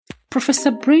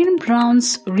Professor Brain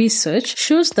Brown's research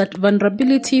shows that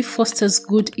vulnerability fosters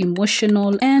good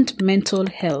emotional and mental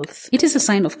health. It is a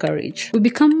sign of courage. We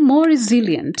become more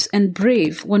resilient and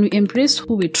brave when we embrace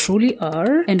who we truly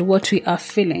are and what we are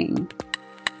feeling.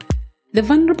 The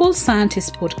Vulnerable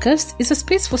Scientist podcast is a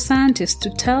space for scientists to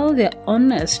tell their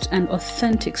honest and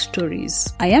authentic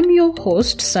stories. I am your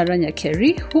host, Sarah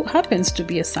Nyakeri, who happens to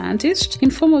be a scientist,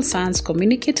 informal science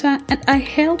communicator, and I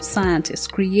help scientists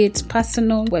create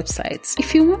personal websites.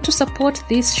 If you want to support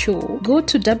this show, go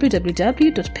to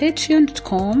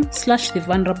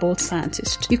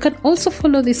www.patreon.com/thevulnerable-scientist. You can also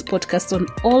follow this podcast on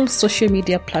all social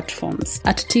media platforms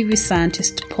at TV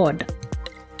Scientist Pod.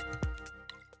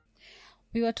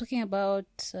 We were talking about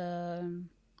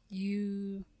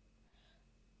you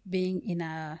being in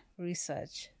a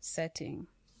research setting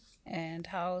and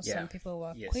how some people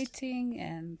were quitting,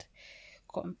 and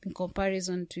in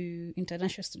comparison to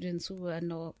international students who are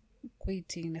not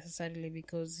quitting necessarily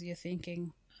because you're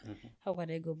thinking, how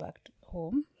can I go back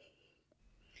home?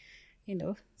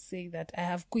 Saying that I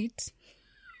have quit.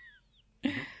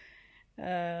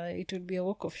 It would be a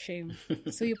walk of shame.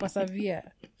 So you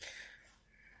persevere.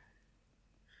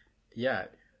 Yeah,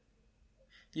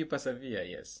 you persevere.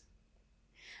 Yes.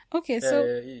 Okay, so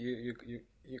you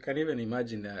can even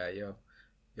imagine your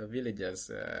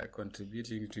villagers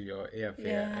contributing to your airfare.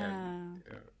 Yeah. And,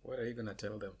 what are you gonna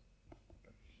tell them?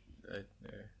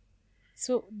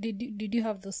 So did you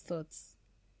have those thoughts?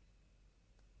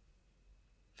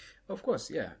 Of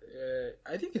course, yeah.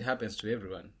 I think it happens to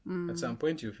everyone. At some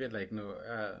point, you feel like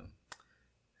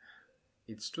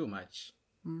it's too much.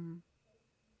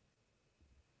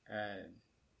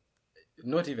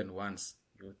 Not even once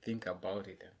you think about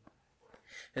it,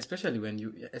 especially when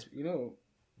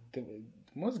the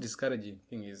most discouraging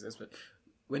thing is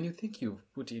when you think you've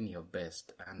put in your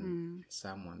best and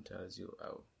someone tells you,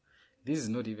 oh, this is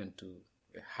not even to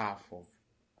half of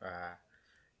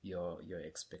your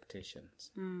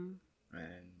expectations, and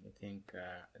you think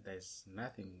there's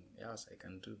nothing else I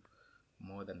can do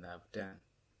more than I've done.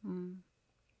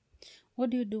 What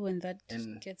do you do when that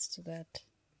gets to that?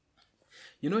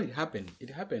 It happened. It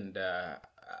happened a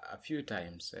few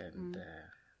times, and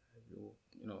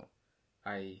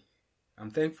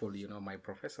I'm thankful. My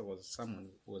professor was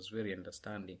someone who was very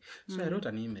understanding. So I wrote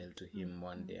an email to him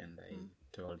one day, and I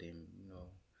told him,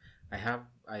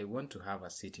 I want to have a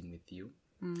sitting with you.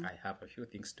 I have a few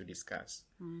things to discuss,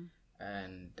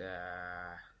 and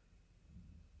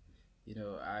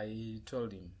I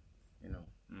told him,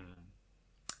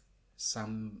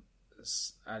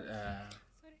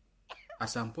 at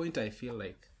some point, I feel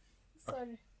like...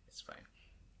 Sorry. It's fine.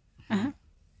 Uh-huh.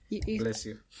 Bless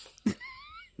you.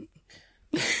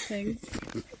 Thanks.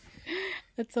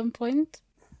 At some point?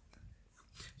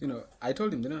 I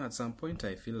told him, at some point,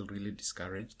 I feel really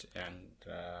discouraged and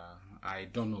I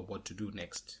don't know what to do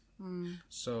next.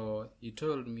 So he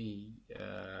told me...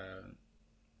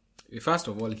 first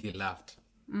of all, he laughed.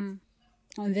 On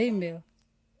the email?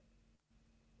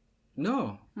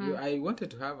 No, I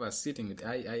wanted to have a sitting with...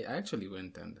 I actually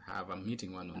went and have a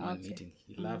meeting, one-on-one meeting.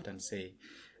 He laughed and said,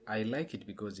 I like it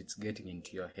because it's getting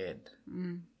into your head.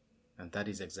 And that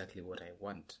is exactly what I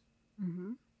want.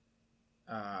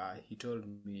 He told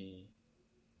me,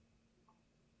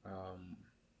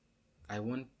 I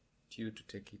want you to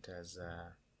take it as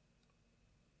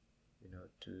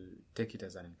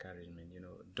an encouragement.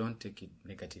 Don't take it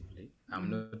negatively. I'm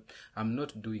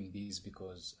not doing this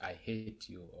because I hate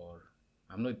you, or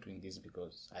I'm not doing this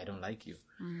because I don't like you.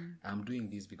 I'm doing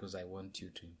this because I want you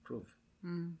to improve.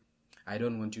 I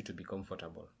don't want you to be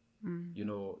comfortable. He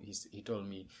told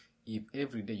me, if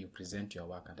every day you present your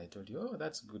work and I told you, oh,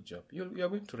 that's a good job, you're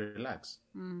going to relax.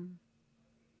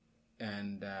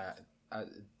 And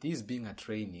this being a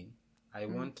training, I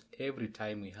want every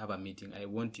time we have a meeting, I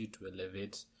want you to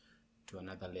elevate to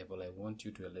another level. I want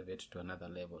you to elevate to another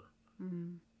level.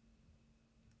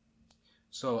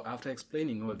 So after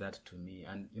explaining all that to me,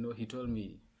 and he told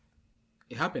me,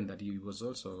 it happened that he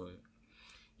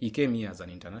came here as an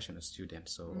international student,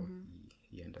 so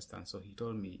he understands. So he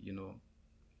told me,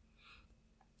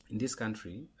 in this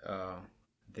country,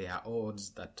 there are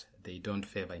odds that they don't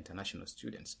favor international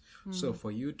students. So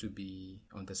for you to be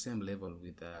on the same level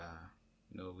with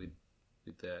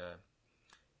the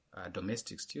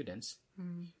domestic students,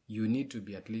 you need to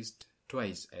be at least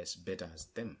twice as better as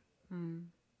them.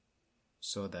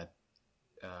 So that,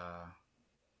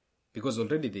 because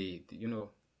already they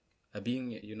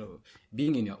being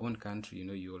in your own country,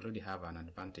 you already have an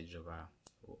advantage over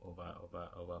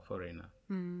a foreigner.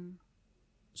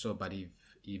 So, but if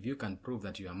you can prove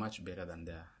that you are much better than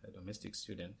the domestic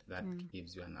student, that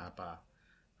gives you an upper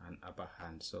an upper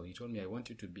hand. So he told me, I want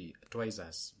you to be twice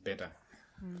as better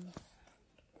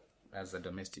as a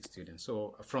domestic student.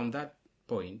 So from that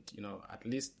point, at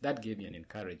least that gave me an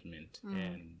encouragement.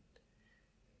 And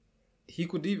he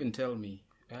could even tell me,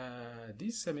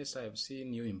 this semester I've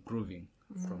seen you improving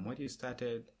from what you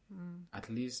started. At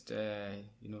least,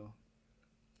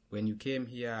 when you came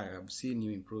here, I've seen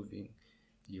you improving.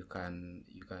 You can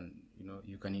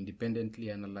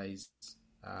independently analyze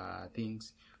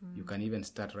things. You can even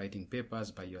start writing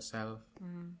papers by yourself.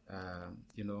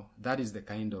 That is the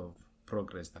kind of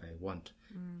progress that I want.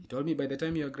 He told me by the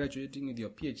time you're graduating with your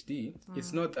PhD,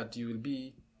 it's not that you'll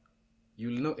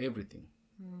know everything,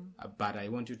 but I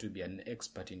want you to be an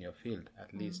expert in your field.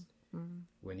 At least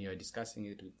when you're discussing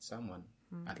it with someone,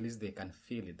 at least they can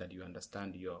feel it, that you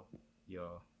understand your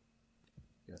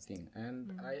thing.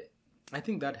 And I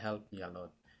think that helped me a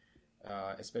lot,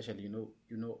 especially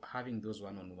having those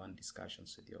one-on-one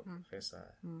discussions with your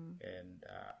professor and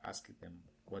asking them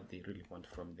what they really want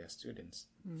from their students.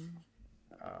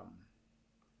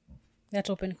 That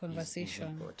open conversation is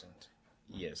important.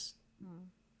 Yes.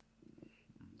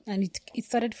 And it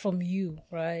started from you,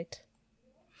 right?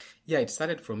 Yeah, it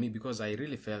started from me because I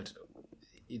really felt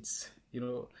it's I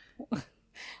What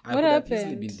would have happened?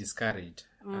 easily been discouraged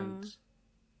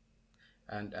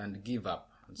and give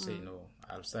up and say, no,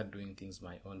 I'll start doing things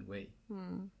my own way.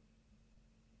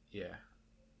 Yeah.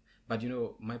 But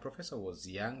my professor was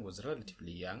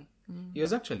relatively young. He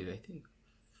was actually, I think,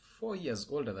 4 years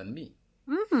older than me.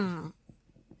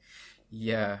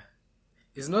 Yeah.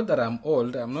 It's not that I'm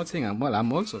old. I'm not saying I'm old.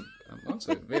 I'm also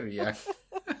very young.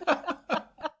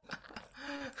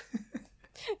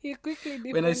 You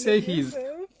quickly When I say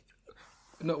yourself.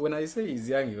 when I say he's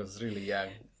young, he was really young.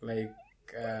 Like,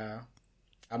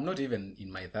 I'm not even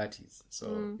in my 30s,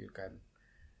 so you can,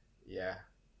 yeah.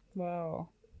 Wow.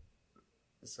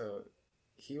 So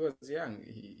he was young.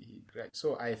 He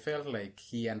so I felt like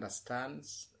he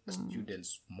understands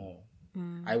students more.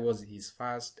 I was his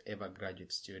first ever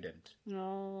graduate student.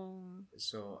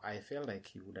 So I felt like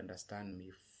he would understand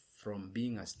me from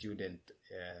being a student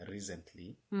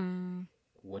recently,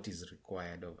 what is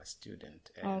required of a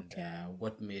student, and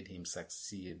what made him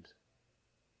succeed,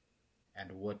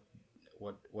 and what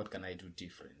can I do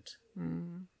different.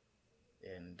 And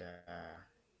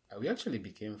we actually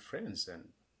became friends, and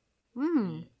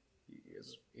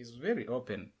he's very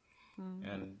open,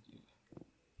 and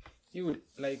he would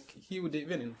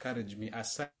even encourage me,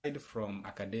 aside from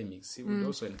academics. He would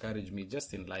also encourage me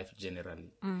just in life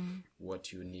generally,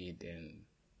 what you need, and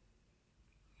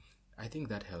I think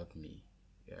that helped me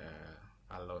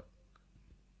a lot.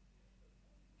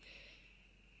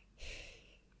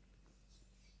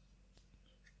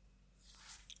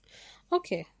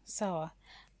 Okay, sawa.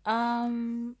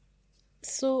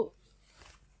 So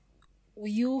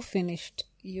you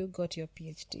got your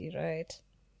PhD, right?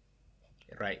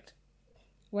 Right.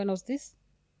 When was this?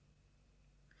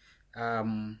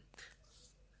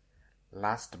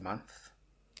 Last month.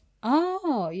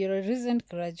 Oh, you're a recent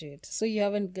graduate, so you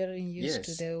haven't gotten used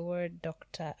to Yes. the word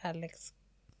Dr. Alex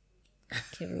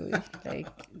Kirui. Like,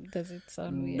 does it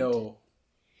sound weird? No.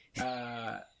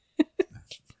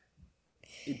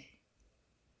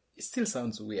 It still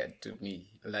sounds weird to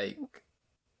me. Like,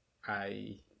 How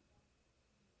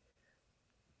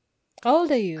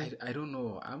old are you? I don't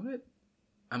know.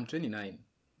 I'm 29.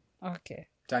 Okay.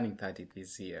 Turning 30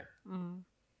 this year.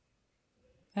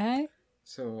 Right?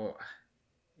 So,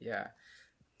 yeah.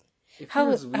 It How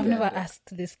feels I've weird. never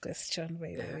asked this question,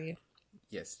 by the way.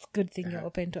 Yes. It's a good thing you're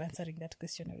open to answering that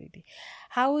question already.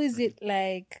 How is it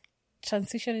like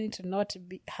transitioning to not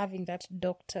having that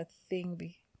doctor thing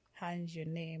behind your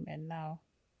name, and now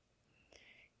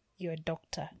you're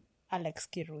Dr. Alex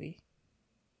Kirui?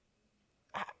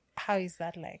 How is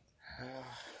that like?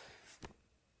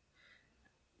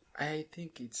 I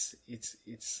think it's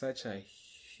such a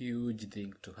huge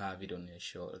thing to have it on your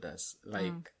shoulders.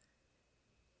 Like,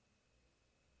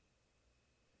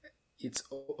 it's,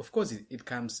 of course, it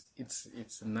comes,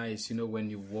 it's nice, when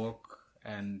you walk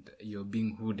and you're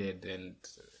being hooded, and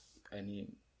I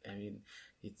mean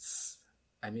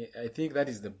I think that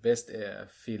is the best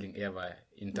feeling ever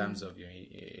in terms of your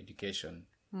education.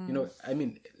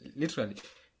 Literally,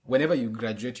 whenever you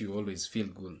graduate, you always feel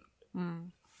good.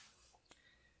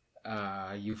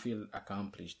 You feel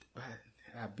accomplished.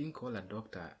 But being called a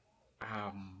doctor,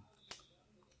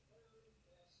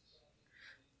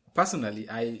 personally,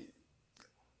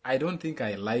 I don't think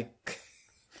I like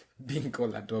being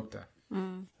called a doctor.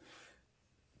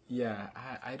 Yeah,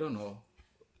 I don't know.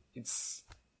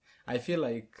 I feel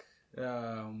like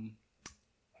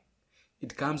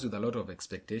it comes with a lot of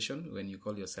expectation when you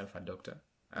call yourself a doctor.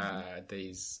 There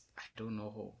is, I don't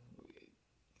know,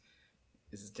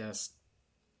 it's just,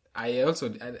 I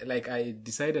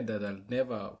decided that I'll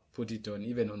never put it on,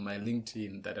 even on my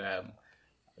LinkedIn, that I'm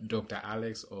Dr.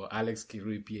 Alex or Alex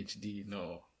Kirui PhD.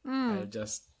 No, I'll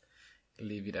just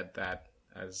leave it at that.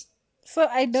 So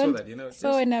I don't. So that,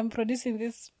 so when I'm producing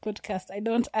this podcast, I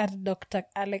don't add Dr.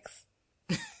 Alex.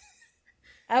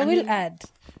 I will add.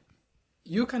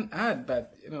 You can add,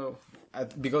 but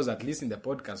because at least in the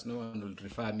podcast, no one will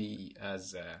refer me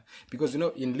as because on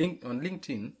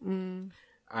LinkedIn,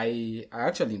 I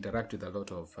actually interact with a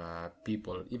lot of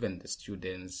people, even the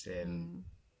students, and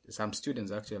some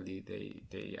students actually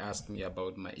they ask me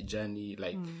about my journey,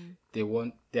 like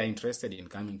they're interested in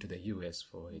coming to the US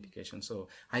for education. So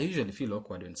I usually feel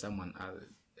awkward when someone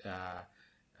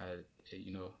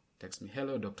text me,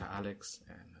 "Hello, Dr. Alex,"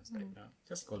 and I was like, "No,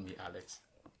 just call me Alex."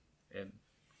 And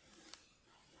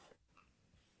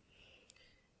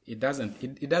it doesn't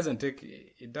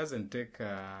take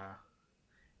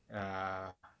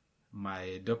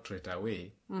my doctorate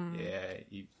away.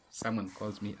 If someone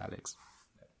calls me Alex,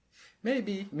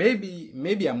 maybe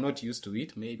I'm not used to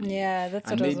it. Maybe that's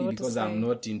what and I was maybe about because to say. I'm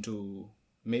not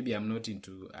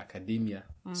into academia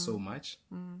so much.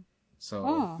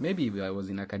 So maybe if I was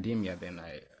in academia, then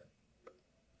I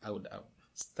would have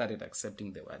started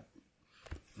accepting the word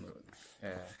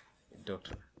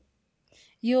doctor.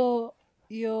 Your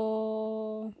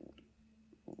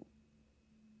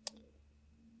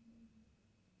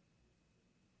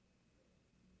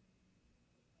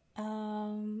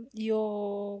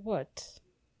what?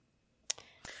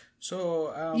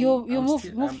 So you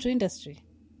moved to industry.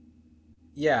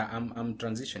 Yeah, I'm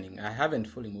transitioning. I haven't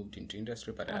fully moved into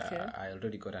industry, but Okay. I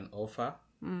already got an offer.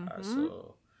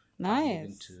 So Nice. I'm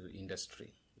moving to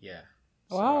industry. Yeah.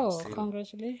 Wow! So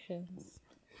Congratulations.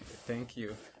 Thank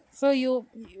you. So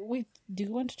wait. Do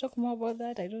you want to talk more about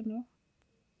that? I don't know.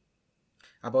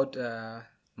 About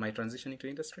my transitioning to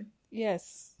industry?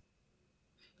 Yes.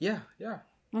 Yeah.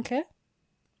 Okay.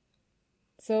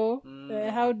 So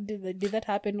how did that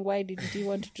happen? Why did you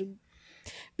want to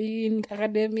be in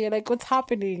academia? Like, what's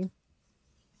happening?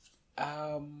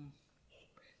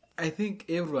 I think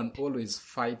everyone always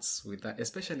fights with that,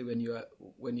 especially when you're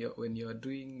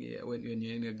doing when you're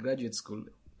in a graduate school,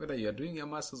 whether you're doing a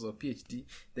master's or PhD.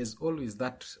 There's always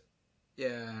that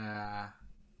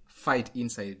fight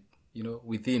inside,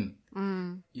 within.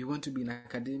 You want to be in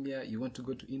academia, you want to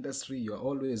go to industry. You're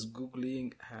always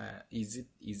googling, is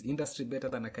industry better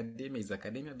than academia? Is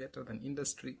academia better than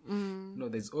industry?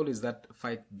 There's always that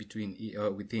fight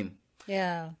within.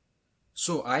 Yeah.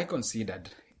 So I considered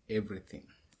everything.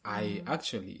 I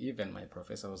actually, even my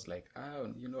professor was like,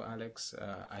 Alex,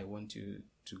 I want you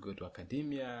to go to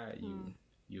academia.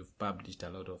 You've published a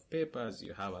lot of papers.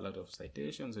 You have a lot of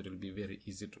citations. It will be very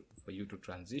easy for you to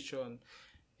transition.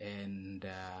 And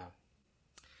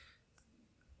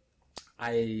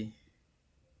I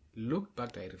looked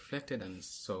back, I reflected and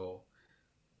saw,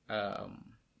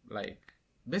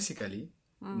 basically,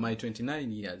 my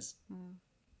 29 years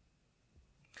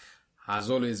has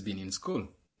always been in school.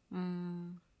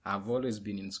 I've always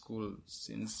been in school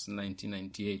since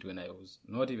 1998, when I was,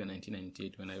 not even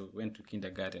 1998, when I went to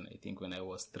kindergarten, I think when I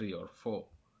was 3 or 4,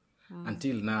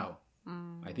 until now.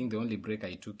 I think the only break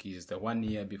I took is the 1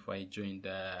 year before I joined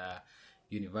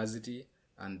university,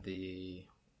 and the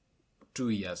 2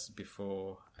 years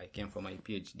before I came for my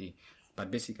PhD. But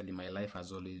basically, my life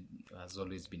has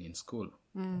always been in school.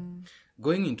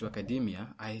 Going into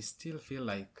academia, I still feel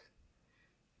like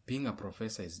being a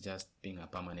professor is just being a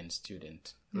permanent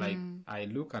student. Like, I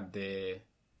look at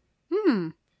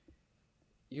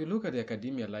you look at the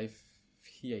academia life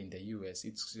here in the US,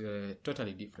 it's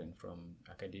totally different from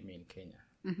academia in Kenya.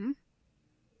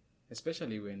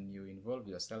 Especially when you involve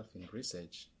yourself in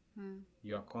research,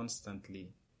 you are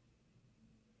constantly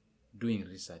doing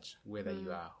research, whether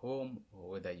you are home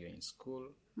or whether you're in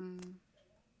school.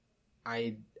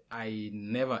 I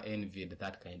never envied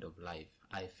that kind of life.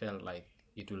 I felt like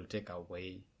it will take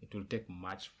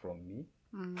much from me.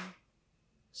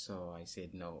 So I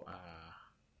said, no,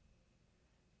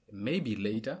 maybe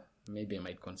later, maybe I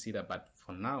might consider, but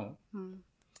for now,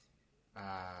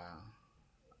 I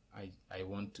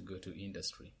want to go to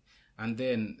industry. And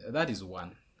then that is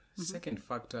one. Second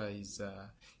factor is,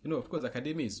 of course,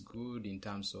 academia is good in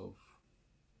terms of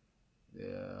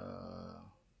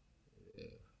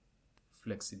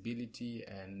flexibility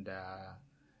and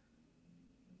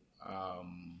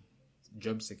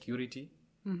job security,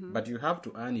 but you have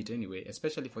to earn it anyway,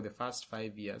 especially for the first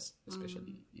 5 years,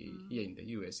 especially here in the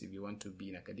US. If you want to be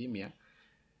in academia,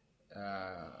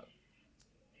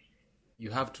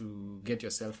 you have to get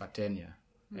yourself a tenure.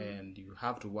 and you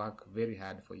have to work very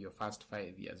hard for your first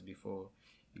 5 years before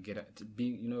you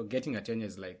getting a tenure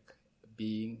is like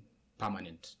being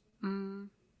permanent.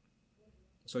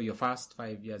 So your first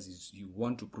 5 years is you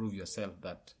want to prove yourself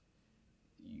that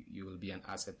you will be an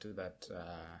asset to that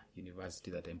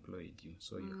university that employed you.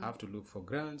 So you have to look for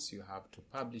grants, you have to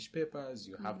publish papers,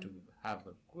 you have to have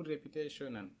a good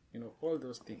reputation, and all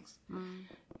those things.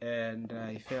 And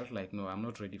I felt like, no, I'm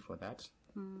not ready for that.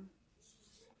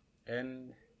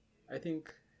 And I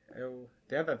think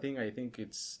the other thing, I think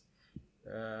it's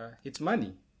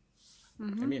money. I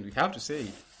mean, we have to say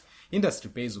it.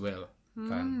 Industry pays well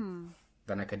than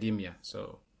academia.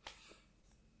 So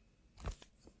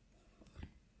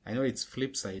I know it's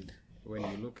flip side when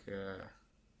you look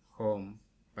home,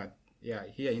 but yeah,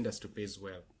 here industry pays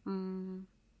well.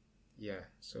 Yeah,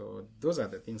 so those are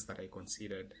the things that I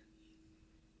considered.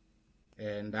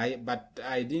 And I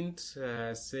didn't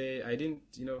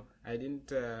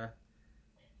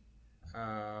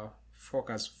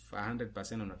focus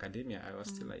 100% on academia. I was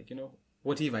still like,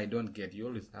 what if I don't get? You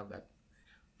always have that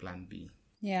plan B.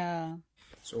 Yeah.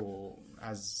 So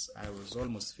as I was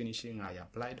almost finishing, I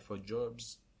applied for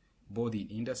jobs, both in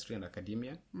industry and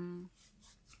academia.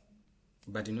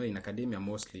 But in academia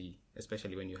mostly,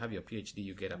 especially when you have your PhD,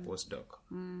 you get a postdoc.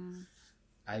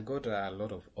 I got a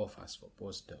lot of offers for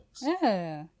postdocs.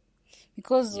 Yeah,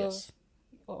 because Yes.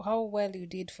 of how well you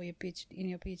did for your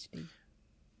PhD.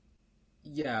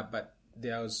 Yeah, but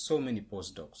there are so many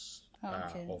postdocs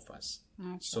Okay. offers.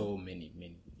 Okay. So many.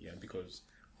 Yeah, because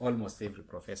almost every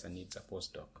professor needs a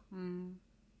postdoc.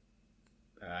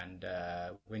 And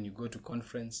when you go to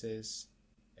conferences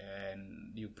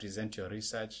and you present your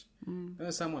research,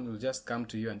 someone will just come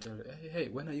to you and tell you, hey,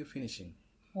 when are you finishing?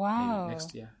 Wow. Maybe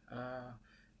next year.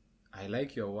 I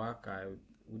like your work.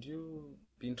 Would you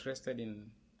be interested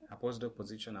in a postdoc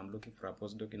position? I'm looking for a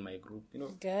postdoc in my group.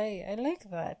 Guy, I like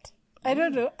that. I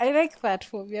don't know. I like that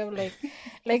for me. I'm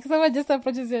like someone just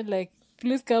approaches you and like,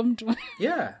 please come to.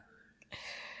 Yeah.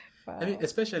 Wow. I mean,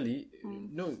 especially,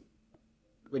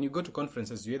 when you go to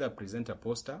conferences, you either present a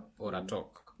poster or a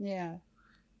talk. Yeah.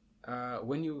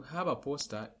 When you have a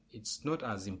poster, it's not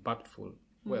as impactful,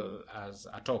 as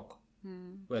a talk.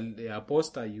 Well, a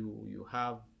poster, you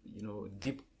have,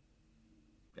 deep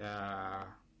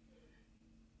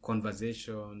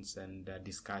conversations and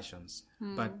discussions.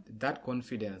 But that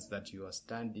confidence that you are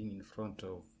standing in front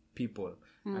of people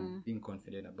and being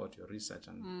confident about your research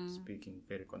and speaking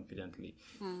very confidently,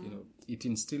 it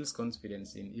instills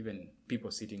confidence in even people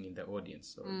sitting in the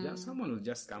audience. So someone will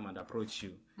just come and approach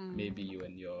you, maybe you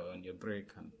when you're on your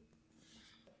break. And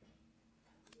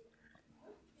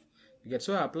you get,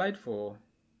 so I applied for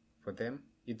them.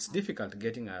 It's difficult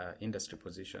getting an industry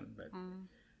position, but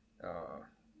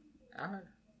I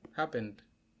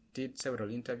did several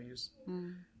interviews.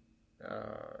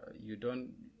 You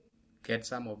don't get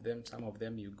some of them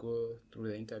you go through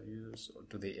the interviews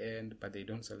to the end, but they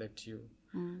don't select you.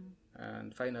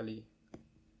 And finally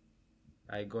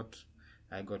I got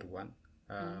one.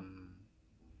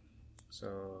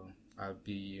 So I'll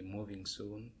be moving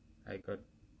soon. I got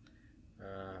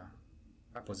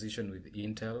a position with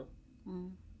Intel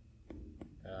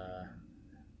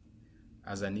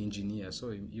as an engineer.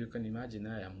 So you can imagine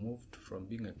I am moved from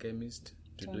being a chemist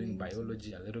to doing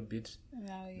biology a little bit.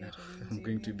 Now I'm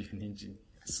going to be an engineer.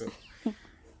 So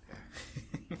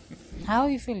how are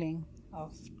you feeling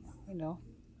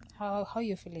how are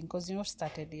you feeling? Because you're not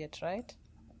started yet, right?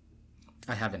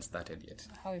 I haven't started yet.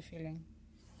 How are you feeling?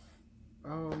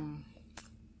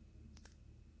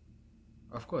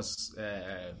 Of course,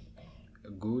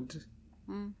 good.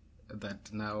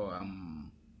 That now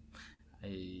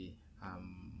I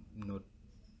am not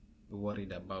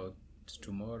worried about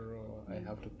tomorrow. I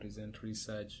have to present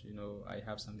research. I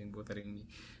have something bothering me,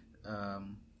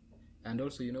 and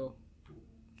also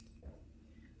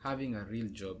having a real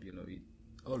job. It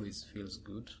always feels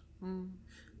good.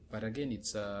 But again,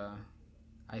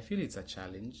 I feel it's a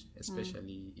challenge,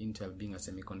 especially Intel being a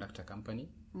semiconductor company.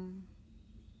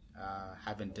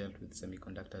 Haven't dealt with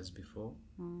semiconductors before,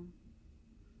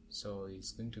 so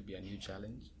it's going to be a new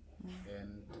challenge,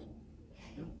 and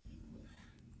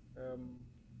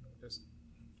just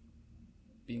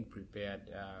being prepared.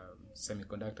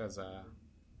 Semiconductors are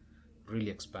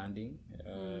really expanding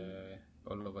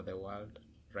all over the world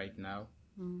right now,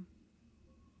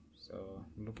 so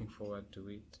I'm looking forward to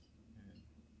it.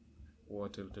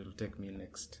 What it will take me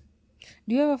next.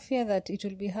 Do you ever fear that it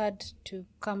will be hard to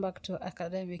come back to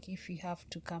academic if you have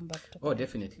to come back to academic?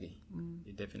 Definitely.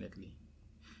 Definitely.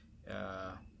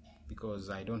 Because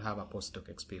I don't have a postdoc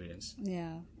experience.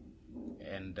 Yeah.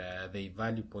 and they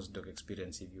value postdoc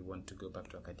experience if you want to go back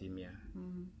to academia.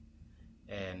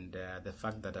 And the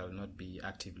fact that I'll not be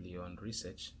actively on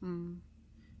research,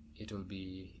 it will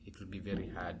be very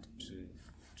hard to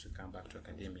come back to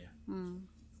academia.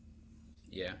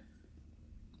 Yeah.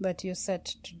 But you're set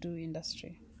to do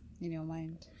industry in your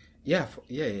mind. Yeah.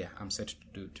 I'm set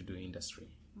to do industry.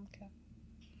 Okay.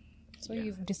 So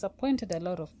you've disappointed a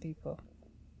lot of people.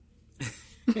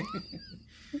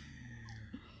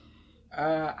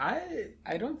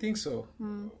 I don't think so.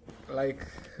 Like,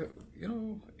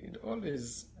 it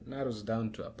always narrows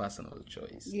down to a personal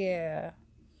choice. Yeah.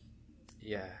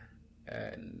 Yeah.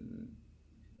 And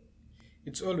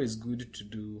it's always good to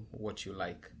do what you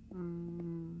like.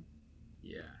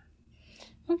 Yeah.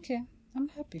 Okay. I'm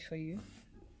happy for you.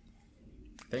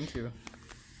 Thank you.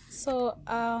 So,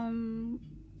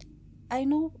 I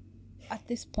know at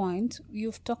this point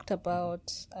you've talked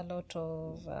about a lot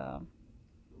of,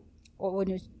 or when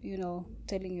you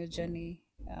telling your journey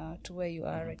to where you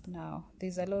are right now.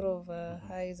 There's a lot of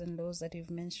highs and lows that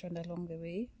you've mentioned along the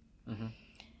way.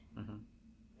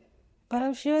 But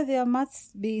I'm sure there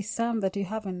must be some that you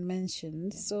haven't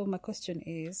mentioned. So my question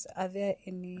is, are there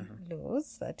any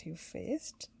lows that you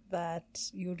faced that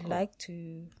you'd like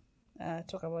to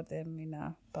talk about them in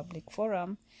a public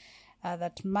forum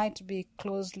that might be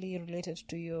closely related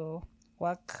to your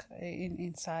work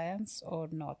in science or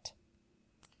not?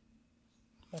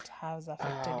 That has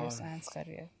affected your science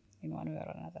career in one way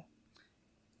or another?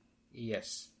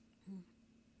 Yes.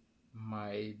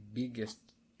 My biggest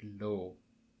low,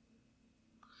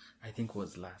 I think,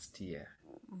 was last year.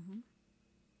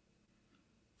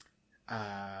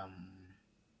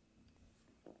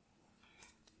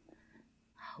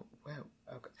 Well,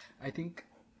 okay. I think,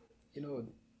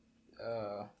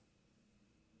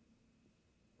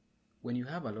 when you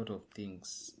have a lot of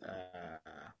things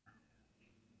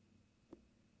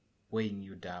weighing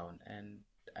you down, and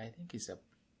I think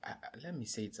let me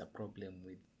say it's a problem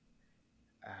with,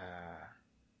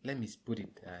 let me put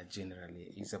it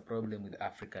generally, it's a problem with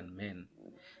African men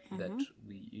that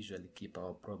we usually keep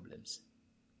our problems.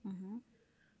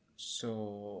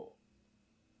 So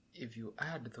if you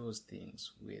add those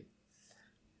things with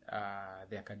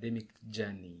the academic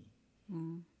journey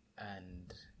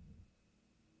and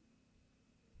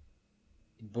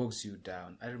it bogs you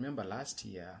down. I remember last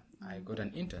year I got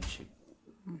an internship.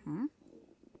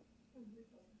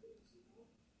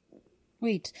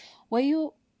 Wait, were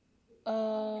you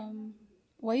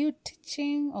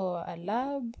teaching or a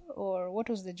lab, or what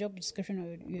was the job description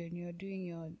when you were doing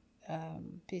your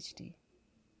PhD?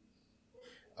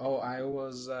 Oh, I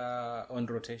was on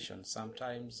rotation.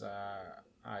 Sometimes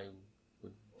I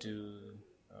would do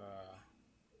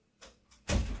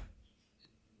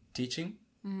teaching.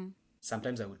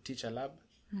 Sometimes I would teach a lab.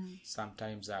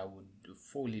 Sometimes I would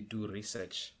fully do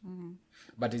research.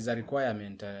 But it's a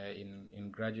requirement in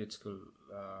graduate school,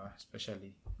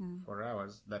 especially for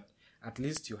ours, that at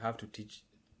least you have to teach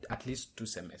at least 2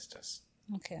 semesters.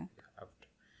 Okay.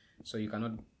 So you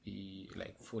cannot be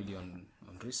like fully in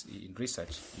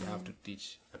research. You have to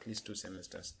teach at least 2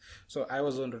 semesters. So I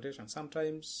was on rotation.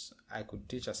 Sometimes I could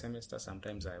teach a semester.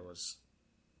 Sometimes I was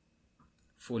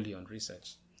fully on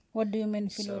research. What do you mean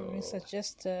fully on research?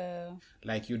 Just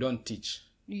like you don't teach.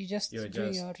 You're just your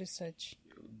research.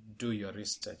 Do your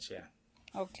research, yeah.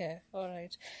 Okay, all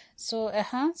right. So,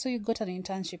 so you got an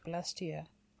internship last year.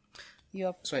 You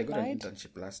applied? So I got an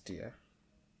internship last year.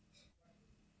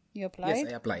 You applied? Yes,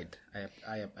 I applied.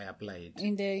 I applied.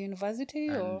 In the university?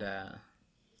 And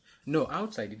no,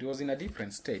 outside. It was in a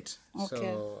different state. Okay.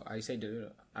 So I said,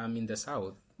 I'm in the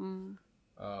south, in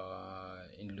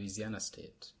Louisiana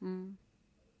state.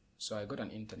 So I got an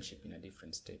internship in a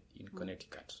different state, in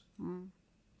Connecticut.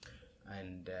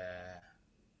 And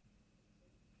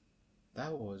I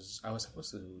was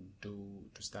supposed to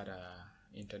start a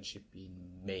internship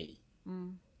in May.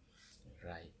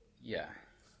 Right. Yeah.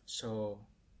 So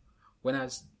when I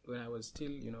was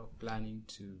still, planning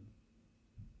to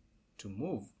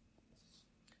move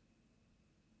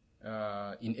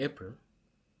in April,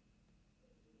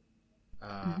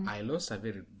 I lost a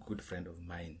very good friend of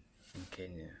mine in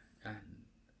Kenya, and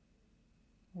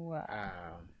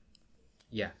wow.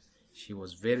 Yeah, she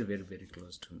was very, very, very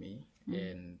close to me,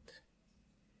 and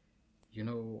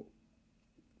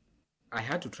I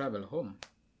had to travel home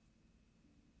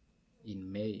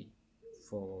in May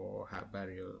for her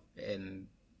burial, and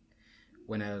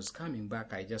when I was coming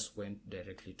back, I just went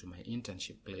directly to my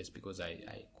internship place because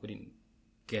I couldn't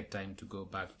get time to go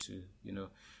back to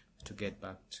to get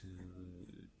back to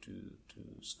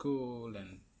school,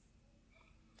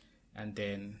 and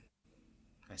then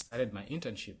I started my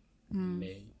internship in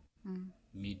May,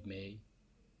 mid-May.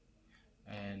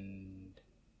 And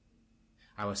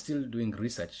I was still doing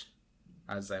research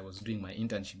as I was doing my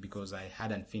internship because I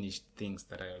hadn't finished things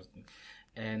that I was doing.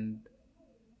 And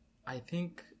I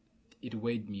think it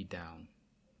weighed me down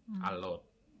a lot.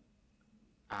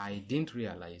 I didn't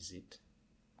realize it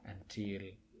until...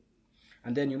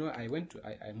 And then, I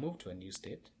moved to a new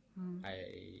state.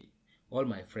 All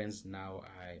my friends now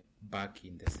are back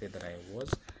in the state that I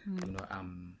was.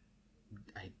 I'm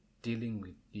dealing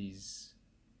with these...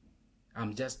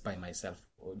 I'm just by myself.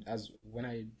 As when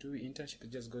I do internship, I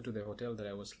just go to the hotel that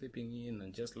I was sleeping in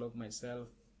and just lock myself,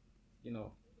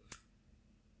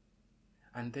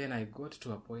 And then I got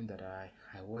to a point that I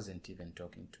wasn't even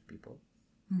talking to people.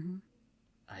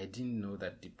 I didn't know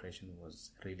that depression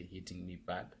was really hitting me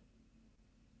bad.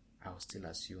 I was still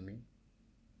assuming.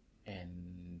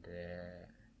 And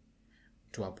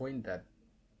to a point that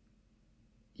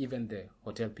even the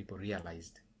hotel people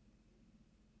realized,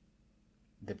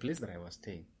 the place that I was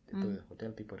staying, the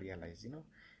hotel people realized,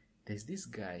 there's this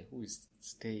guy who is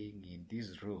staying in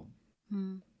this room.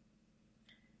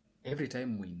 Every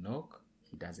time we knock,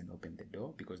 he doesn't open the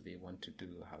door because they want to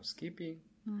do housekeeping.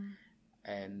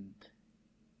 And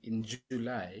in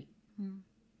July,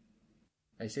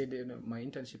 I said my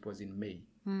internship was in May.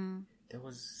 There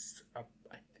was, I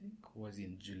think was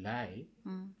in July,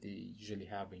 they usually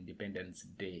have Independence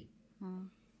Day.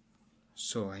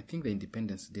 So I think the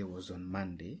Independence Day was on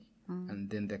Monday. And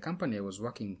then the company I was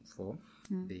working for,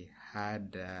 they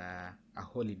had a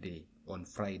holiday on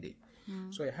Friday.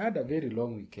 So I had a very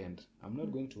long weekend. I'm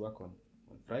not going to work on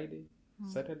Friday,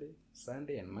 Saturday,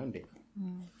 Sunday, and Monday.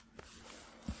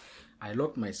 I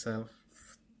locked myself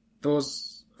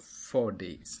those 4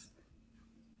 days.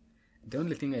 The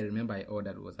only thing I remember I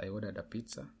ordered a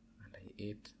pizza, and I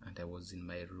ate, and I was in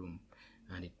my room.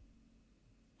 And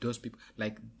those people,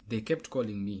 they kept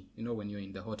calling me. When you're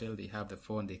in the hotel, they have the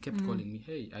phone. They kept calling me,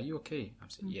 "Hey, are you okay?" I'm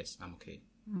saying, "Yes, I'm okay."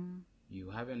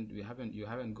 You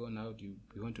haven't gone out. You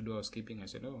want to do housekeeping? I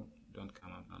said, "No, don't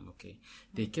come. I'm okay."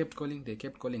 They kept calling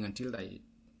until I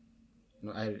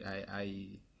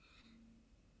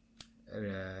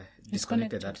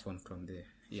disconnected that phone from the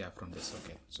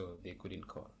socket, so they couldn't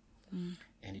call.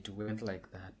 And it went like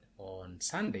that. On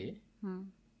Sunday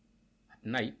at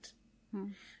night,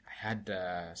 I had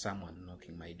someone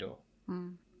knocking my door,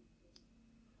 and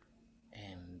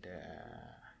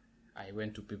I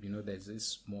went to people. There's this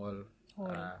small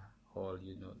hall.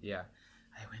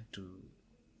 I went to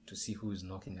see who is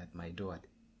knocking at my door at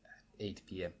 8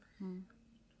 p.m.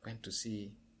 Went to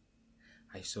see.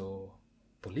 I saw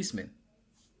policemen.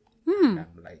 And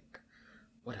I'm like,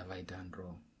 what have I done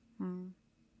wrong?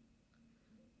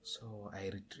 So I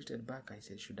retreated back. I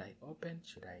said, should I open?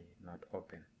 Should I not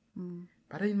open?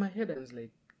 But in my head, I was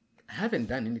like, I haven't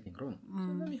done anything wrong.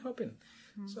 So let me open.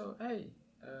 So I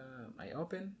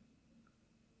open.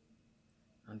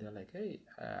 And they're like, hey,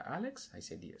 Alex? I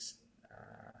said, yes.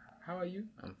 How are you?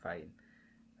 I'm fine.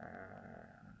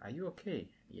 Are you okay?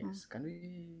 Yes. Can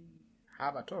we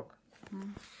have a talk? I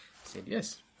said,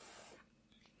 yes.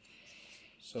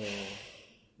 So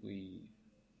we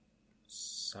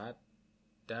sat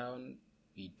down,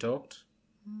 we talked,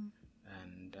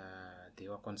 and they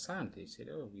were concerned. They said,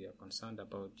 oh, we are concerned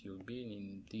about you being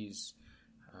in this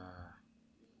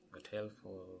hotel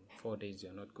for 4 days.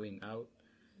 You're not going out.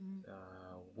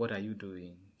 What are you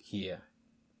doing here?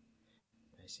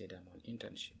 I said, I'm on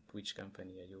internship. Which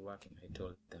company are you working? I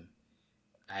told them.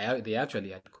 They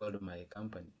actually had called my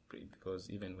company because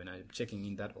even when I'm checking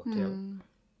in that hotel,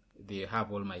 they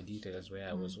have all my details where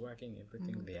I was working,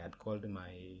 everything. They had called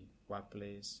my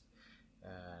workplace,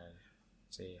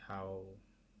 say how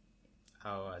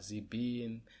has he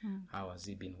been, how has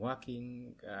he been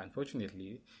working.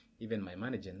 Unfortunately, even my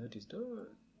manager noticed,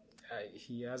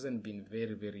 he hasn't been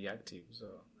very, very active.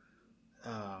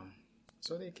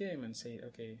 So they came and said,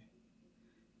 okay,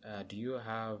 do you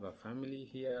have a family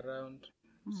here around?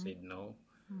 Said no.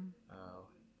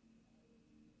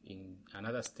 In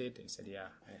another state, I said, yeah,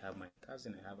 I have my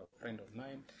cousin, I have a friend of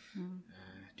mine.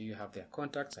 Do you have their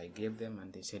contacts? I gave them,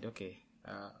 and they said, okay,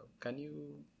 can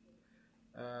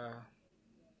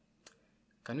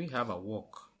we have a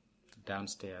walk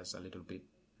downstairs a little bit,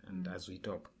 and as we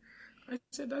talk? I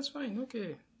said, that's fine,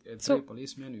 okay. Three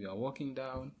policemen, we are walking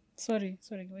down. Sorry,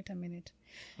 wait a minute.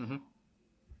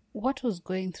 What was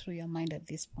going through your mind at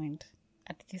this point?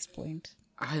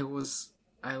 I was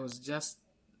just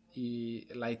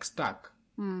stuck.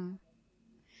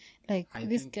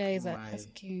 These guys are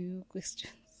asking you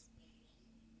questions.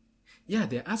 Yeah,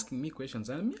 they're asking me questions,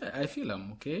 and I feel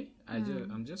I'm okay.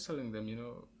 I'm just telling them,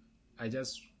 I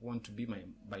just want to be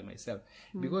by myself.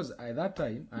 Because at that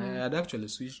time, I had actually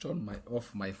switched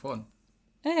off my phone.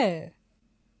 Eh.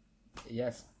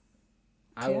 Yes.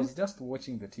 I was just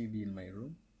watching the TV in my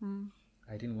room.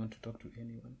 I didn't want to talk to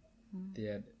anyone. They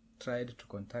had tried to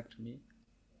contact me.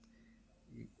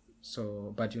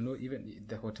 So, but even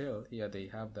the hotel here, they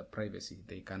have the privacy.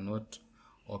 They cannot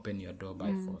open your door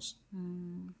by force.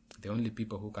 The only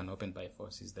people who can open by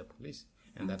force is the police.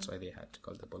 And that's why they had to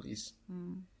call the police.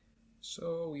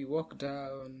 So we walk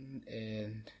down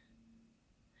and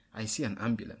I see an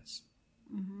ambulance.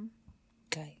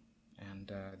 Okay.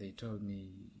 And they told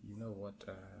me, you know what,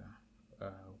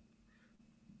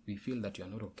 we feel that you're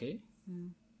not okay.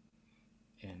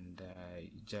 And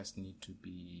you just need to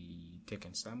be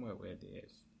taken somewhere where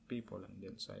there's people. And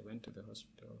then so I went to the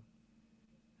hospital.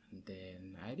 And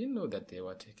then I didn't know that they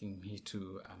were taking me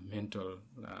to a mental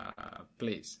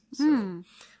place. So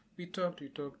we talked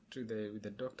with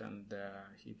the doctor, and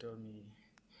he told me,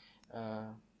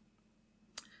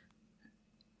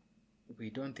 we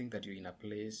don't think that you're in a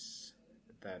place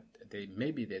that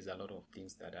maybe there's a lot of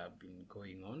things that have been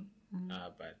going on,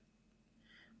 but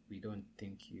we don't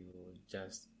think you'll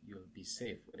be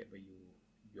safe wherever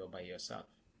you're by yourself.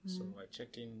 So I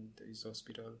checked in this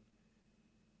hospital,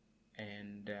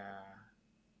 and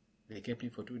they kept me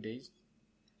for 2 days.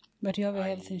 But you have a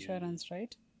health insurance,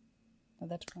 right? At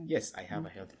that point. Yes, I have a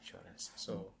health insurance.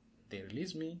 So they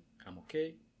released me. I'm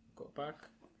okay. Go back.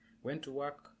 Went to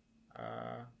work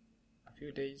a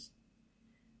few days.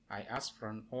 I asked for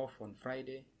an off on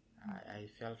Friday. I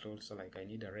felt also like I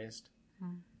need a rest.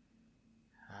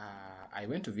 I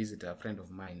went to visit a friend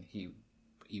of mine.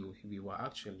 We were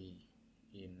actually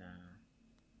in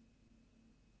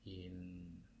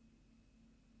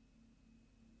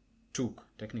Tuk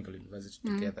Technical University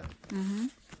together.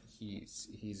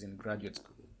 He's in graduate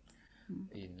school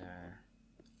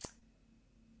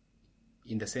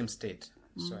in the same state.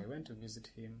 So I went to visit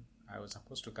him. I was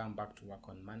supposed to come back to work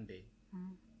on Monday.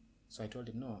 So I told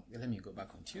him, no, let me go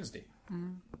back on Tuesday.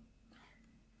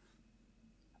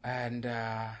 And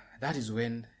that is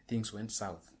when things went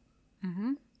south.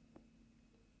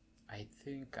 I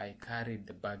think I carried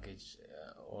the baggage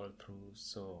all through.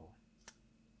 So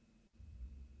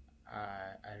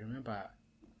I remember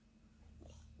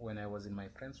when I was in my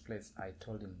friend's place, I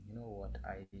told him, you know what,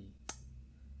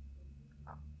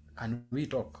 can we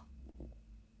talk?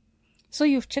 So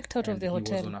you've checked out of the He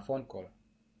hotel? was on a phone call.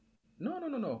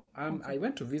 No. I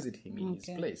went to visit him in his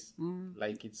place.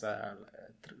 Like it's a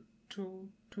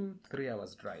 2-3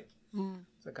 hours drive.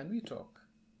 So can we talk?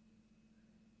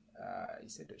 He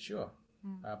said, sure.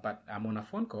 But I'm on a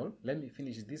phone call. Let me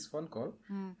finish this phone call,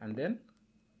 and then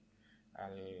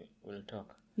we'll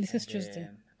talk. This is Tuesday.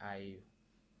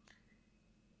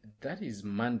 That is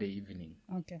Monday evening.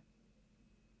 Okay.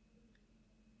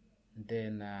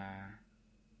 Then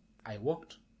I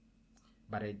walked,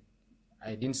 but I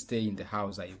didn't stay in the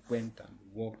house. I went and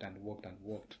walked and walked and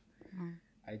walked.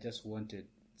 I just wanted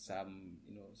some,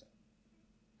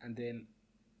 and then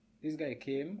this guy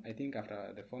came. I think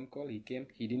after the phone call, he came.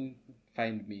 He didn't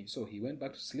find me, so he went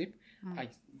back to sleep. I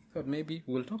thought maybe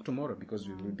we'll talk tomorrow because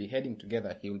we will be heading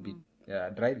together. He will be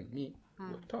driving me.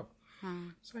 We'll talk.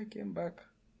 So I came back.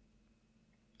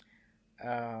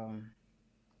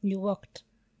 You walked.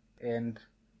 And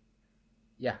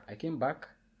I came back,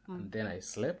 and then I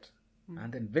slept,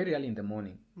 and then very early in the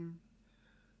morning,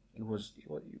 it was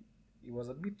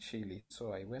a bit chilly,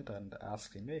 so I went and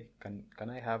asked him, hey, can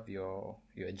I have your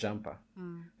jumper?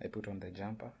 I put on the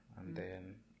jumper, and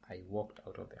then I walked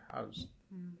out of the house,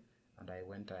 and I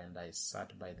went and I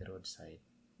sat by the roadside.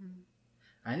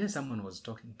 I knew someone was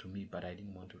talking to me, but I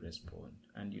didn't want to respond.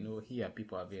 And here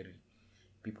people are very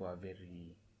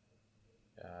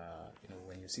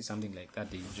when you see something like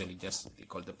that, they usually they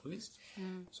call the police.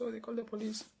 So they called the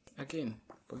police. Again,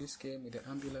 police came with the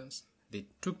ambulance. They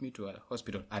took me to a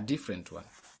hospital, a different one.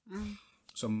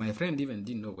 So my friend even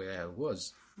didn't know where I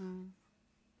was.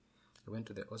 I went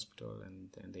to the hospital,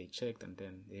 and then they checked, and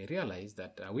then they realized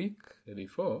that a week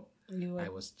before, I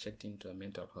was checked into a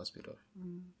mental hospital.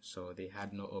 So they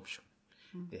had no option.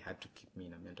 They had to keep me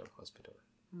in a mental hospital.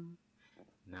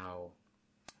 Now,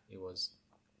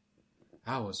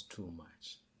 I was too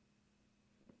much.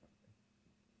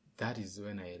 That is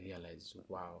when I realized,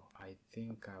 wow, I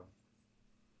think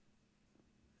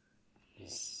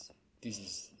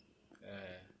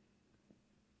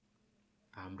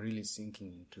I'm really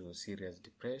sinking into serious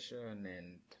depression,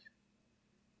 and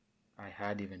I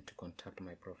had even to contact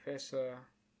my professor.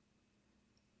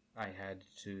 I had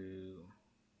to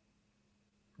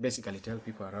basically tell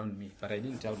people around me, but I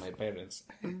didn't tell my parents.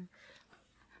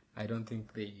 I don't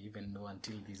think they even know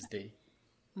until this day.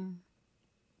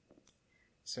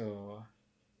 So,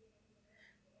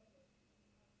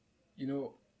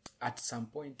 at some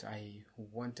point I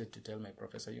wanted to tell my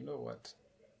professor, you know what,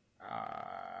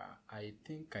 I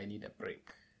think I need a break.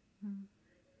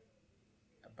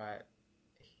 But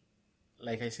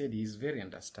like I said, he's very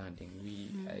understanding.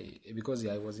 Because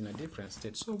I was in a different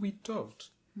state, so we talked.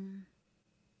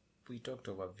 We talked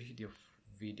over video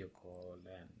call,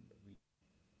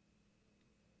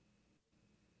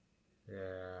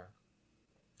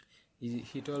 and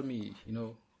he told me,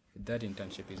 that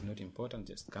internship is not important.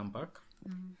 Just come back,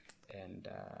 and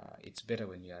it's better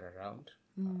when you are around.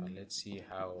 Let's see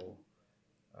how.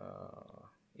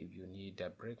 If you need a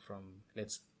break from,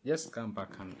 let's just come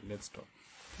back and let's talk.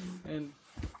 And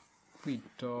we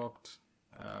talked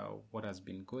what has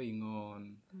been going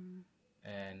on,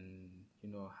 and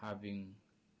having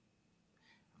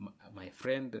my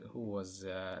friend who was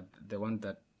the one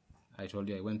that I told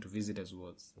you I went to visit as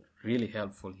was really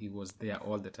helpful. He was there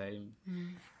all the time,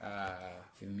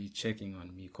 with me, checking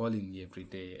on me, calling me every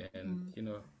day. And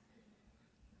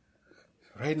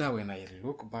right now when I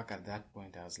look back at that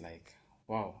point, I was like,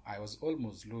 wow, I was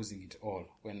almost losing it all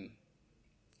when,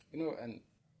 and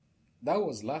that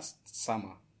was last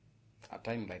summer, a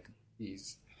time like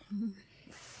this,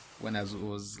 when I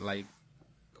was like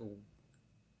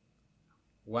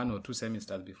 1 or 2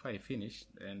 semesters before I finished,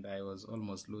 and I was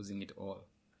almost losing it all.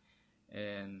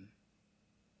 And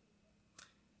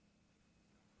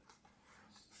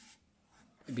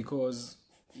because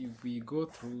we go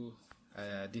through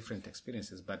different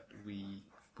experiences, but we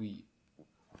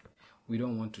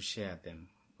don't want to share them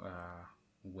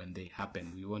when they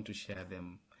happen. We want to share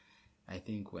them, I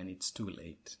think, when it's too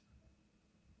late.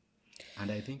 And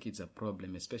I think it's a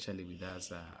problem, especially with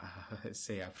us,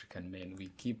 say, African men. We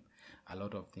keep a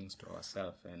lot of things to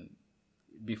ourselves, and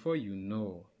before you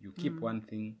know, you keep one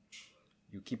thing,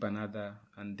 you keep another,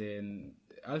 and then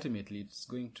ultimately it's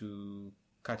going to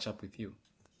catch up with you.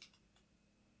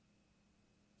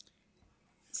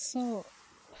 So,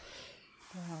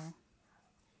 wow.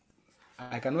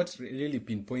 I cannot really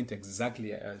pinpoint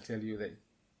exactly. I'll tell you that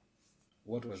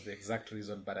what was the exact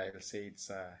reason, but I'll say it's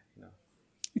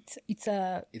it's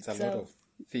a lot of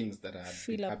things that are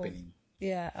happening.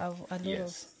 A lot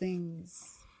of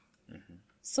things.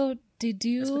 So did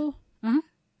you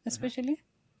especially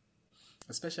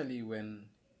when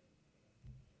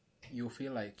you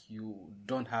feel like you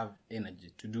don't have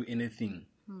energy to do anything,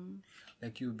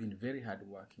 like you've been very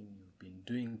hardworking, you've been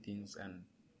doing things, and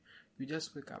you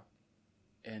just wake up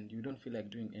and you don't feel like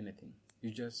doing anything.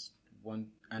 You just want,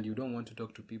 and you don't want to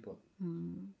talk to people.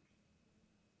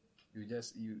 You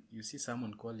just you see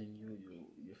someone calling you,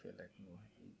 you feel like, no,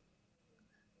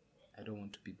 I don't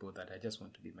want to be bothered. I just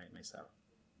want to be myself.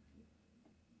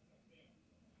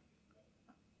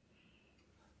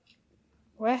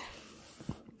 Well,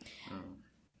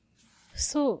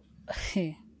 so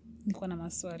niko na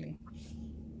maswali.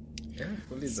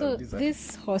 So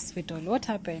this hospital, what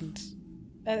happened?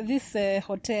 This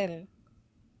hotel,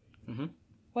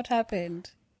 what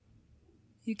happened?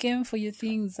 You came for your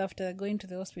things after going to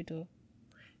the hospital?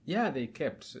 Yeah, they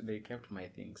kept my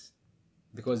things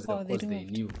because of course they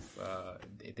knew.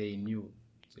 They knew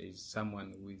there's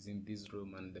someone who is in this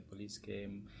room, and the police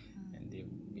came and they've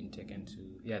been taken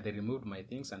to. Yeah, they removed my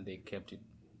things and they kept it.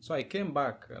 So I came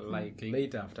back like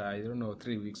late after, I don't know,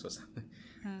 3 weeks or something.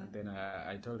 And then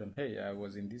I told them, hey, I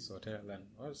was in this hotel, and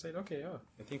I said, okay,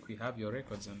 I think we have your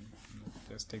records, and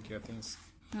just take your things.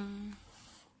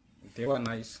 They were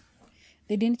nice.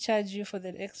 They didn't charge you for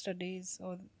the extra days,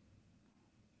 or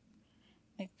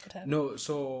like what happened? No,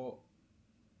 so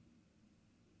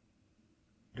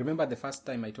remember the first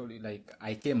time I told you, like,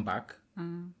 I came back,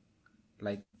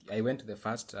 like I went to the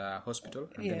first hospital,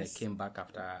 and then I came back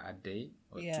after a day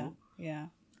or two. Yeah.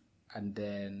 And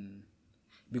then,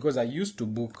 because I used to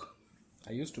book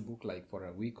like for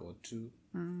a week or two.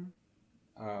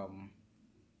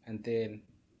 And then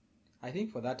I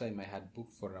think for that time I had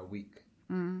booked for a week.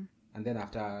 And then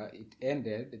after it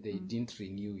ended, they didn't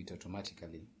renew it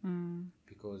automatically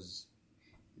because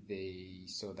they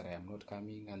saw that I am not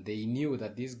coming, and they knew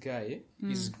that this guy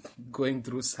is going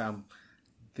through some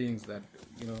things that,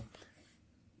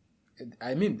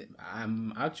 I mean,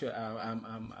 I'm actually,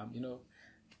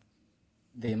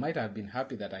 they might have been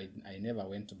happy that I never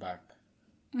went back.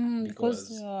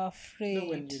 Because you're afraid.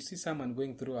 When you see someone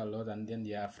going through a lot and then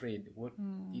you're afraid, what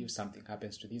if something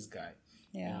happens to this guy?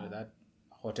 Yeah. That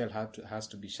hotel has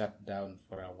to be shut down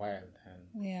for a while.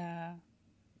 And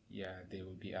they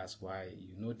will be asked why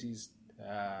you noticed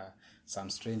some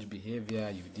strange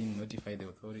behavior, you didn't notify the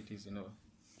authorities,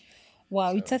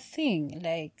 Wow, it's a thing.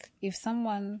 Like, if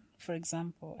someone, for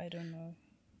example, I don't know,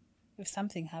 if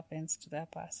something happens to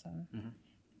that person,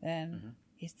 then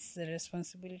it's the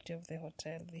responsibility of the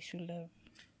hotel. They should have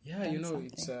done something.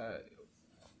 It's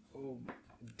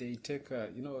they take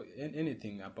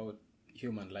anything about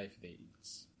human life, they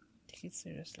Take it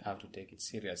seriously. have to take it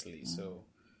seriously. So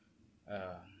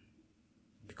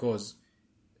because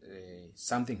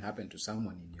something happened to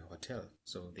someone in your hotel,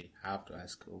 so they have to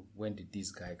ask, when did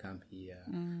this guy come here?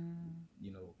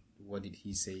 What did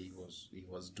he say he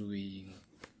was doing?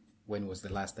 When was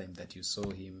the last time that you saw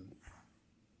him?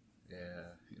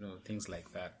 Things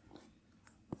like that.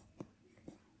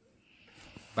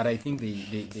 But I think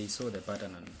they saw the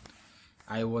pattern, and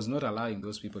I was not allowing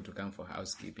those people to come for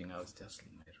housekeeping. I was just in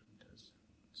my room, just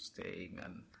staying,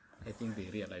 and I think they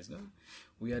realized, no,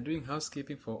 we are doing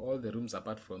housekeeping for all the rooms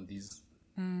apart from these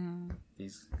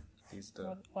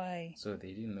door. Why? So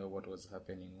they didn't know what was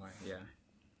happening. Why? Yeah.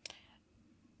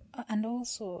 And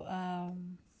also,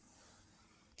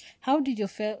 how did your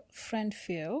friend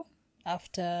feel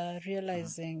after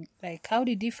realizing? Like, how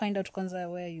did he find out, Kwanzaa,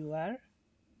 where you are?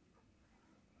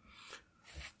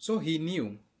 So he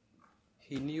knew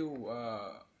the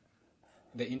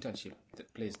internship, the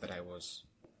place that I was.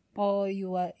 Oh,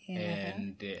 you were in.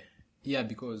 And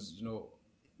because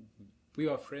we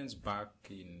were friends back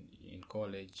in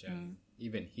college and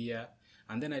even here.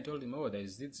 And then I told him, there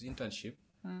is this internship.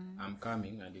 I'm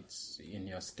coming, and it's in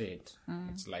your state.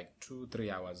 It's like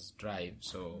 2-3 hours drive.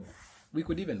 So we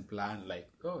could even plan like,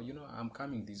 I'm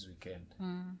coming this weekend.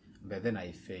 But then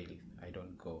I fail. I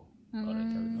don't go. Or I tell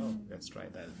him, let's try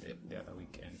that the other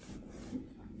weekend.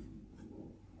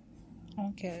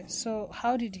 Okay, so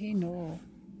how did he know?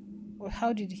 Or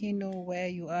how did he know where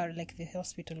you are, like the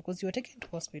hospital? Because you were taken to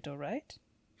hospital, right?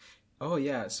 Oh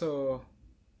yeah. So,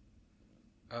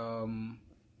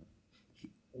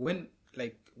 when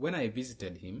I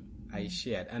visited him, I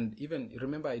shared, and even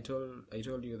remember I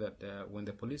told you that when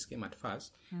the police came at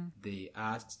first, they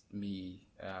asked me.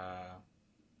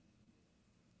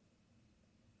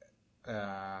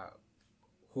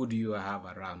 Who do you have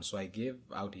around? So I gave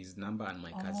out his number and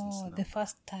my cousin's number. The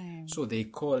first time. So they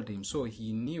called him. So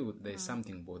he knew there's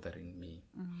something bothering me.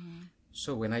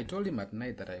 So when I told him at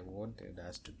night that I wanted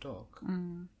us to talk,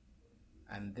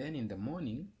 and then in the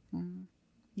morning,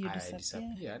 I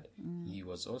disappeared, he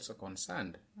was also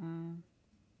concerned.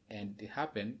 And it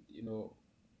happened,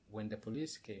 when the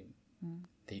police came,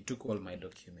 they took all my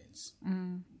documents.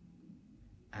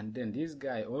 And then this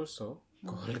guy also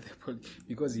called the police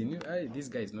because he knew this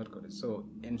guy is not correct. So,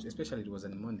 and especially it was in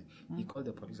the morning, he called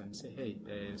the police and said, "Hey,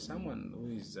 someone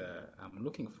who is I'm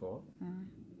looking for.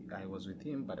 I was with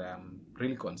him, but I'm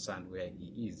really concerned where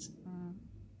he is."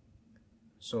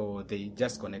 So they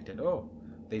just connected. Oh,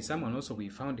 there's someone also we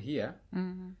found here,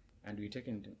 and we took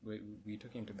him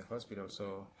to the hospital.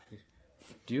 So,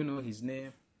 do you know his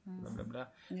name? Blah blah blah.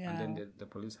 Yeah. And then the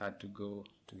police had to go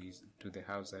to the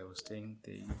house I was staying.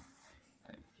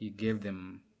 He gave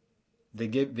them. They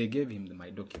gave him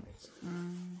my documents.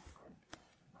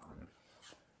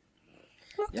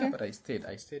 Okay. Yeah, but I stayed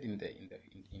in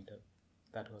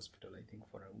that hospital, I think,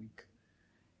 for a week.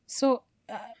 So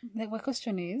my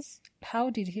question is,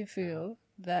 how did he feel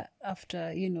that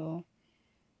after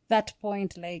that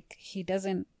point? Like, he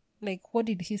doesn't like. What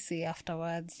did he say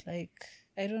afterwards? Like,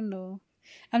 I don't know.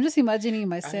 I'm just imagining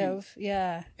myself,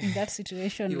 in that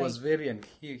situation. He was very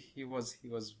he was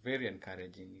very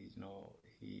encouraging.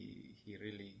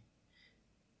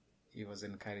 He was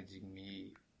encouraging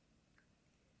me.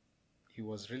 He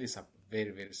was really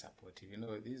very, very supportive.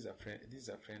 This is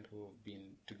a friend who have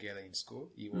been together in school.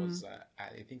 He was,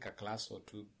 I think, a class or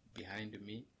two behind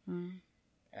me,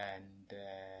 and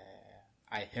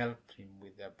I helped him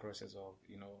with the process of,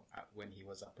 when he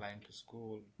was applying to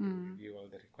school, to review all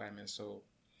the requirements. So,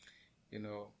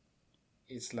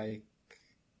 it's like,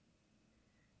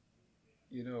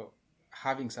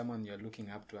 having someone you're looking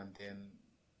up to, and then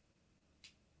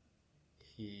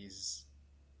he's,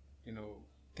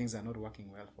 things are not working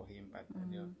well for him, but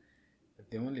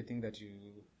the only thing that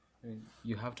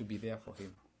you have to be there for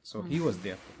him. So he was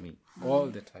there for me all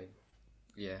the time.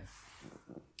 Yeah.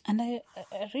 And I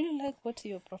really like what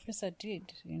your professor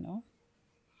did,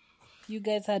 You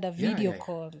guys had a video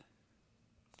call.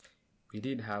 We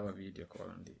did have a video call,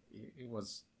 and it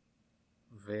was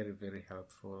very, very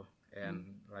helpful.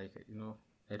 And I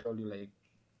told you,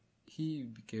 he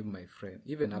became my friend.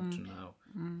 Even up to now,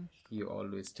 he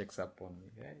always checks up on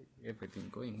me. Hey, everything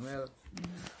going well.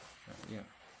 Yeah.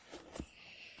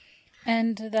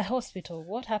 And the hospital,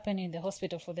 what happened in the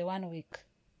hospital for the 1 week?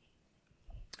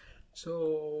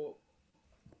 So,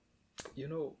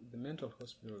 the mental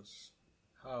hospitals,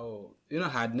 how, I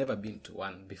had never been to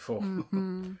one before.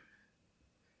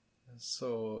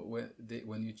 So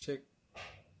when you check,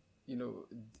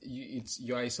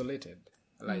 you're isolated.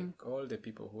 Like all the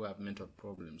people who have mental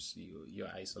problems, you're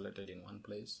isolated in one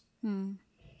place,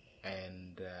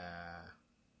 and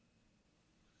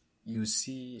you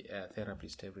see a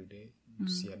therapist every day, you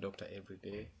see a doctor every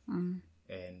day,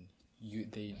 and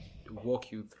they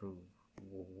walk you through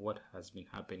what has been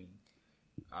happening.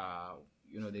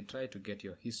 They try to get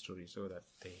your history so that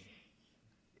they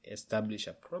establish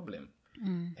a problem.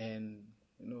 And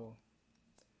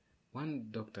one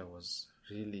doctor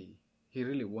he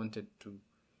really wanted to,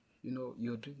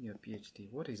 you're doing your PhD,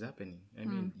 what is happening? I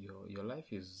mean, your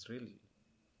life is really,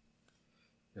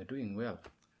 you're doing well.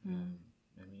 I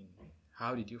mean,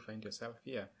 how did you find yourself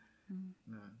here?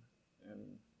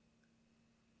 And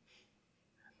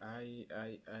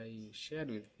I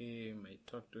shared with him, I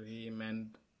talked to him,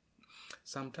 and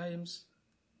sometimes,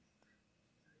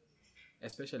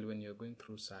 especially when you're going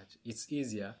through such, it's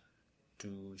easier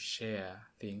to share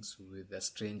things with a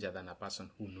stranger than a person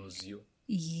who knows you.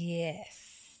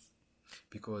 Yes.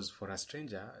 Because for a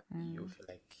stranger, you feel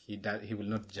like he will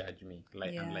not judge me.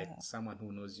 Unlike someone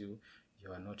who knows you,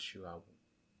 you are not sure,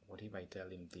 what if I tell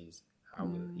him this? How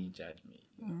will he judge me?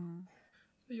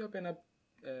 So you open up,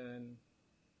 and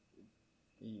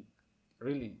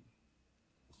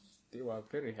they were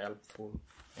very helpful,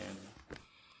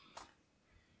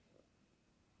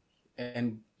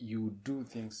 and you do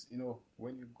things,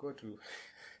 when you go to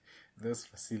those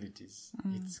facilities,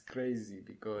 it's crazy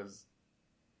because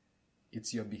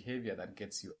it's your behavior that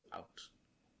gets you out.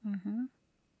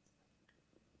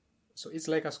 So it's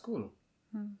like a school.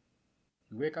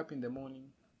 You wake up in the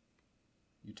morning,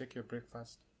 you take your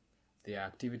breakfast, there are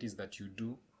activities that you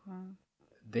do.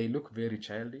 They look very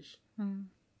childish.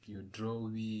 You're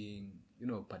drawing,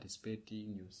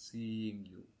 participating, you sing,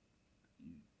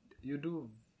 you do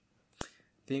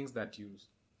things that you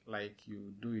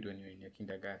do it when you're in your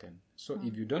kindergarten. So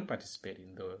if you don't participate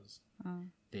in those,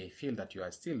 they feel that you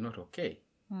are still not okay.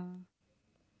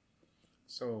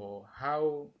 So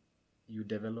how you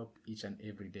develop each and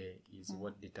every day is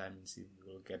what determines if you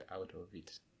will get out of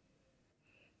it.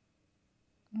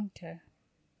 Okay.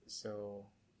 So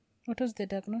what was the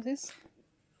diagnosis?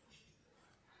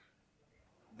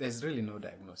 There's really no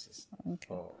diagnosis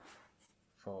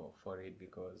for it,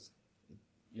 because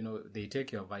they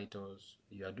take your vitals,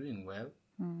 you are doing well.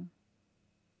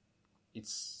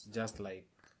 It's just like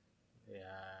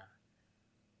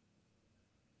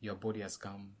your body has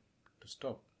come to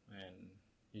stop, and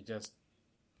it's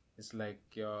like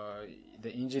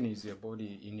the engine is your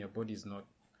body is not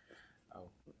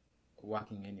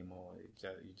working anymore.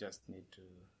 You just need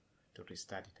to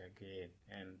restart it again,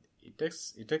 and it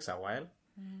takes a while.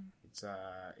 It's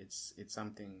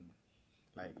something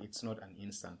like, it's not an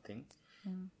instant thing.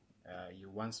 You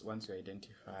once you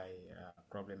identify a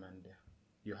problem and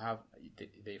you have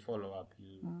they follow up,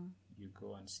 you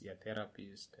go and see a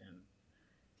therapist, and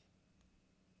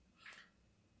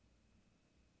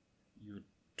you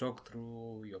talk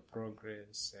through your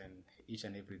progress and each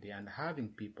and every day, and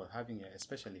having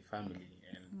especially family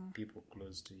and people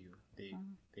close to you, they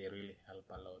really help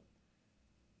a lot.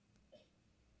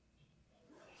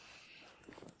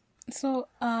 So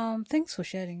thanks for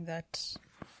sharing that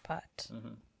part.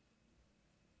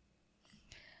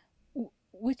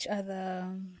 Which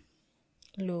other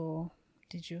law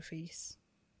did you face?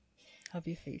 Have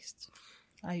you faced?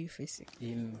 Are you facing?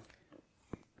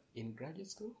 In graduate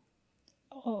school?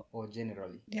 Or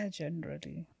generally? Yeah,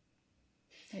 generally.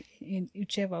 In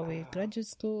whichever way, graduate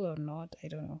school or not, I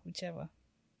don't know, whichever.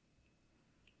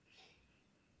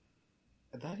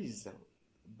 That is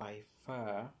by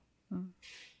far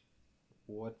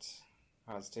what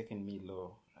has taken me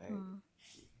low,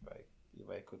 if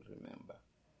I could remember.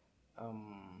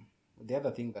 The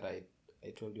other thing that I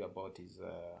told you about is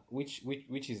which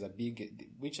is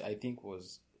which I think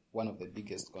was one of the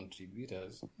biggest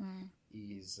contributors,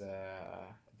 is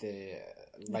the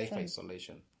life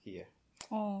isolation here.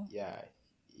 Yeah,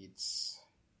 it's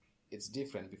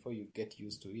different before you get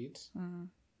used to it.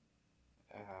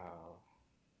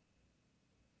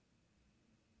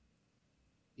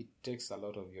 It takes a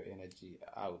lot of your energy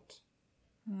out,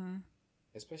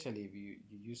 especially if you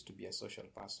used to be a social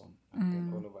person, and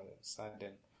then all of a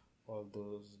sudden all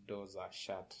those doors are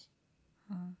shut.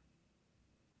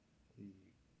 You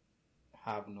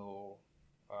have no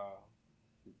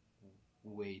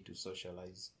way to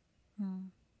socialize.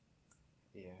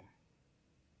 Yeah.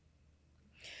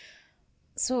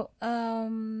 So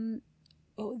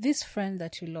this friend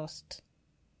that you lost,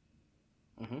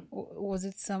 was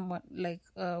it somewhat like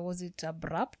was it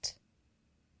abrupt?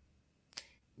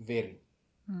 Very.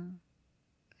 It's You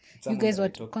someone guys that were I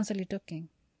talk- constantly talking.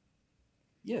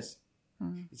 Yes.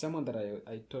 It's someone that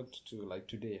I talked to like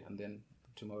today, and then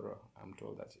tomorrow I'm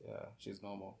told that she's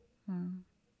normal.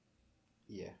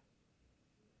 Yeah.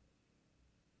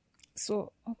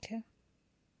 So, okay.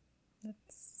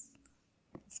 That's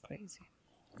crazy.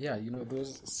 Yeah,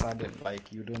 those sudden,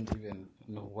 like, you don't even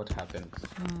know what happened.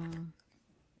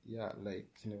 Yeah, like,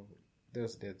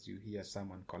 those days you hear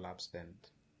someone collapsed and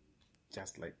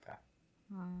just like that.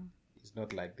 It's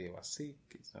not like they were sick.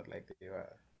 It's not like they were...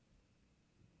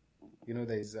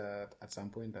 there is at some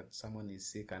point that someone is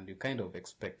sick and you kind of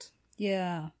expect.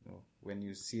 Yeah. When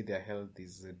you see their health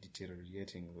is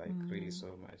deteriorating, like, really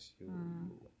so much,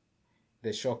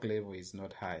 the shock level is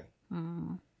not high.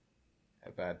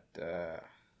 But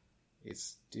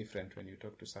it's different when you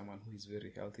talk to someone who is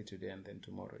very healthy today, and then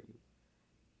tomorrow you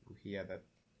hear that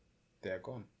they're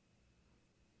gone.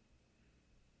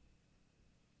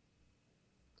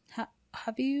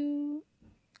 Have you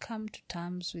come to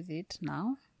terms with it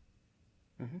now?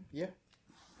 Yeah.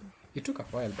 It took a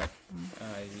while, but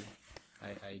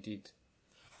I did.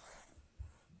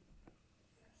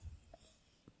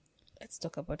 Let's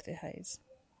talk about the highs.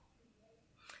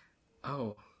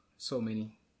 Oh, so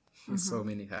many. So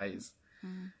many highs.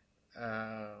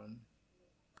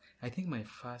 I think my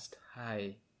first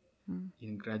high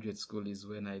in graduate school is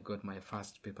when I got my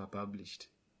first paper published.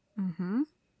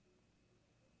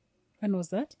 When was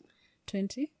that?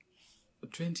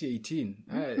 2018.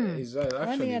 It's actually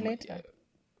 1 year later.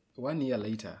 1 year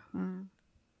later.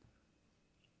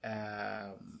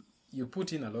 You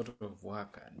put in a lot of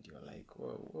work and you're like,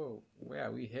 whoa, where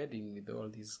are we heading with all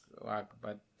this work?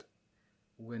 But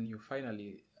when you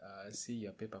finally see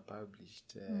your paper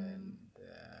published, and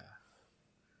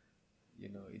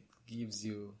it gives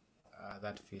you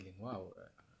that feeling, wow,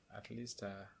 at least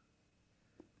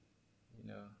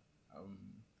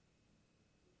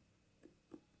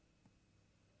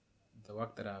the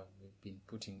work that I've been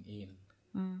putting in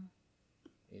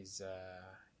is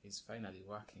finally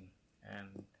working.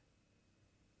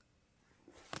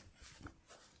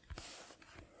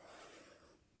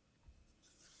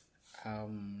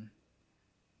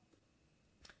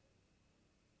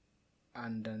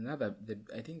 And another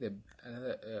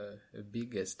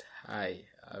biggest high,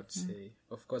 I would say,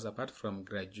 of course, apart from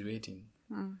graduating,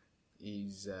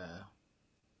 is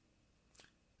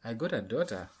I got a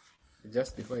daughter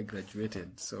just before I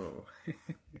graduated. So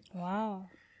Wow.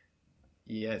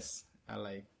 yes,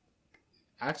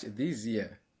 actually this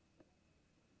year.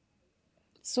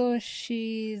 So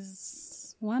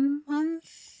she's 1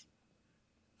 month?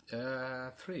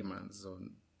 3 months,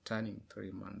 turning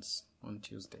 3 months on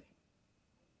Tuesday.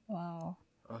 Wow.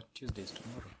 Oh, Tuesday is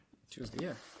tomorrow. Tuesday,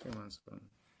 yeah, 3 months on.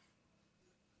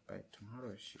 By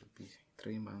tomorrow she'll be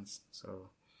 3 months. So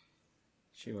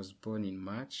she was born in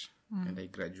March and I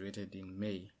graduated in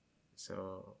May.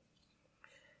 So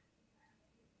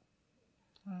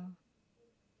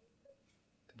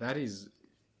that is,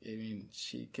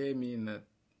 she came in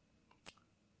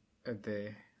at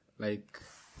the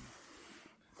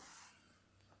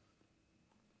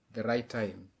right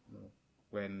time,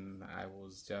 when I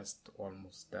was just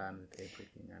almost done with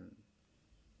everything. And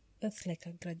that's like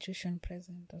a graduation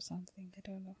present or something. I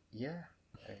don't know. Yeah.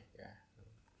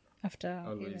 After I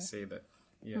always say that.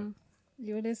 Yeah.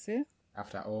 You always say?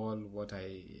 After all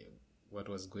what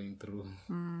was going through,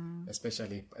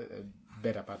 especially a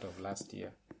better part of last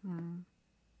year.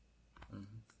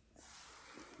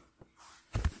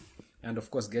 And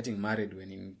of course, getting married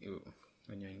when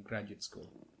you're in graduate school,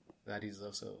 that is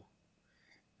also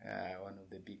one of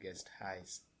the biggest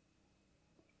highs.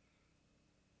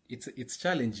 It's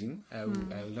challenging. I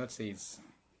will not say it's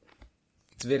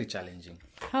very challenging.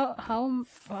 How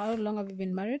long have you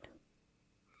been married?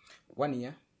 1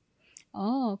 year.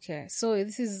 Oh, okay. So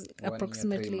this is 1 year,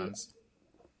 approximately 3 months.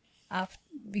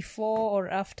 Before or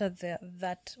after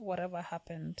that whatever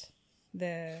happened.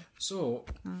 So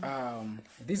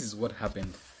this is what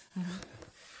happened.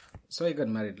 So I got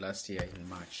married last year in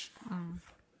March.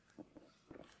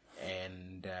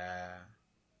 And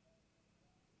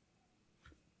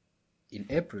in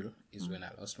April is when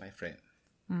I lost my friend.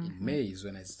 In May is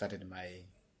when I started my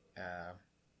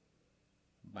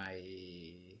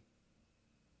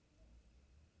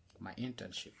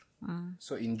internship.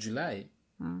 So in July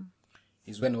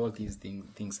is when all these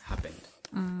things happened.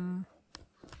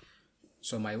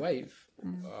 So my wife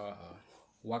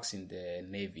works in the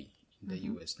Navy, in the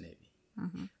U.S. Navy.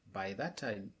 By that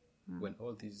time, when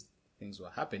all these things were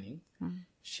happening,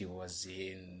 she was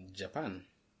in Japan.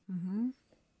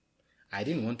 I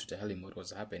didn't want to tell him what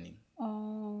was happening.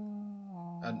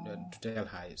 Oh. to tell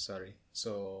her, sorry.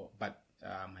 So, but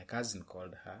my cousin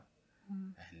called her,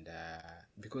 and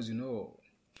because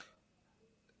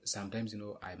sometimes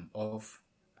I'm off,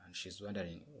 and she's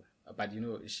wondering. But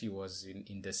she was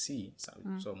in the sea,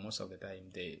 so most of the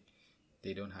time they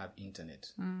don't have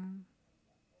internet.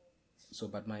 So,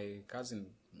 but my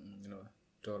cousin,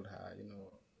 told her,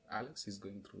 Alex is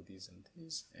going through this and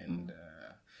this, and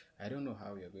I don't know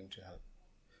how we are going to help.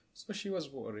 So she was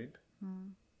worried.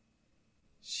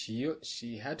 She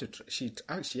had to she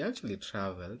actually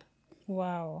traveled.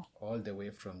 Wow. All the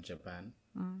way from Japan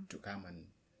to come and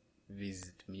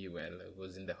visit me while I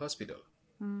was in the hospital.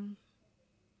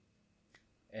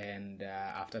 And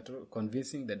after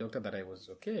convincing the doctor that I was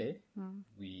okay,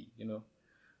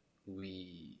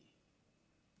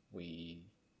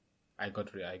 I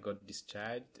got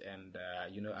discharged, and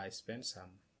I spent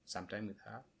some time with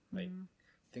her, like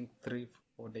I think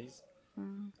 3-4 days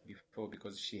before,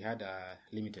 because she had a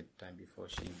limited time before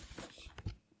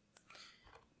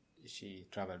she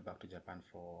traveled back to Japan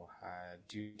for her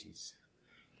duties.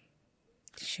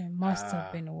 She must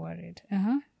have been worried.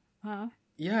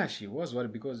 Yeah, she was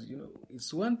worried, because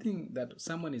it's one thing that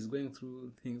someone is going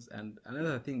through things, and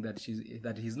another thing that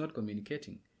he's not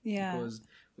communicating. Yeah. Because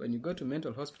when you go to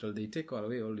mental hospital, they take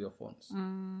away all your phones.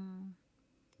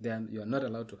 Then you are not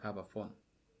allowed to have a phone.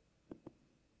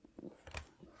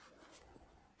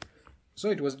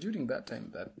 So it was during that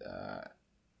time that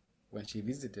when she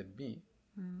visited me,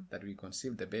 that we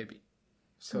conceived the baby.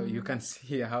 So you can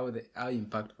see how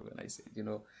impactful. When I said,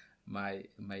 my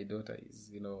daughter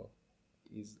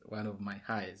is one of my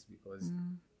highs, because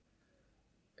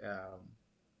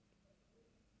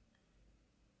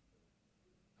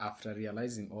after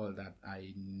realizing all that,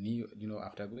 I knew,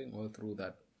 after going all through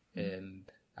that,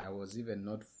 and I was even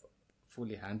not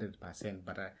fully 100%,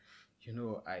 but I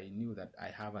knew that I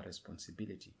have a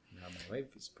responsibility. My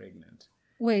wife is pregnant.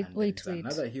 Wait.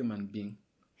 Another human being.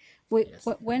 Wait, Yes.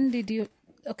 when did you?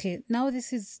 Okay, now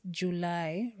this is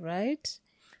July, right?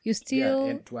 You still?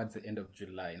 Yeah, and towards the end of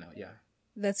July now. Yeah.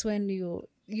 That's when you're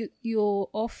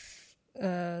off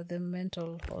the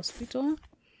mental hospital.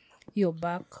 You're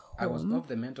back home. I was off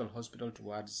the mental hospital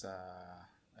towards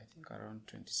I think around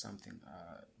 20 something,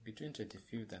 between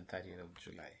 25th and 30th of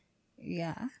July.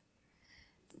 Yeah.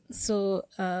 So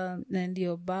then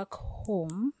you're back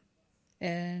home,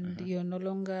 and you're no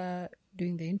longer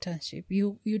doing the internship.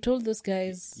 You told those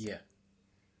guys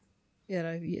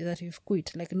that you've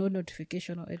quit, like no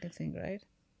notification or anything, right?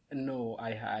 No,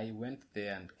 I went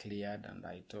there and cleared, and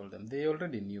I told them. They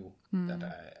already knew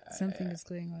that something is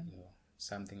going on.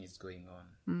 Something is going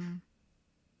on.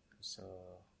 So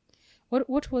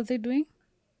what were they doing?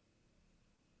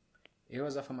 It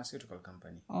was a pharmaceutical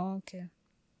company. Oh, okay.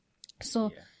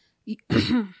 So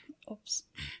oops.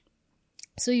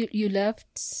 So you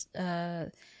left,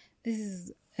 this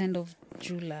is end of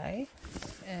July,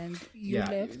 and you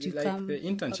left, you come... The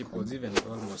internship was even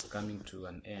almost coming to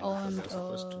an end. I was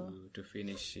supposed to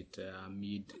finish it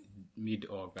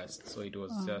mid-August, so it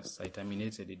was I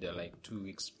terminated it like 2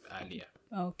 weeks earlier.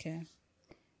 Okay.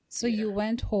 So you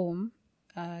went home,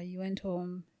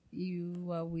 you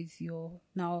were with your,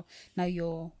 now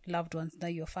your loved ones, now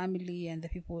your family and the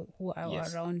people who are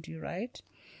around you, right?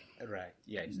 Right,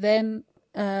 yes. Then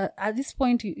at this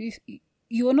point,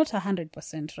 you are not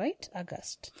 100%, right,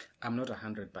 August? I'm not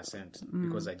 100%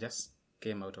 because I just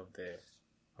came out of the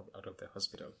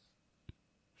hospital.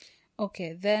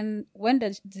 Okay, then when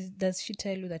does she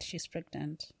tell you that she's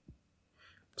pregnant?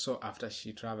 So after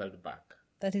she traveled back,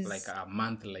 that is like a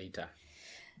month later.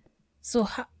 So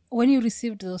when you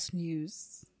received those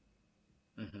news,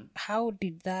 how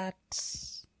did that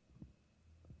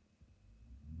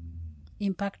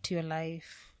impact your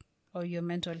life or your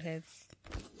mental health?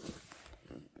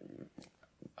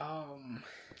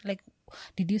 Like,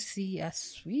 did you see a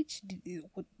switch?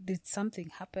 Did something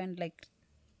happen? Like,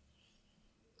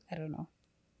 I don't know.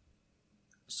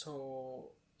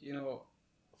 So,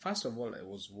 first of all, I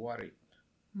was worried.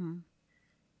 I'm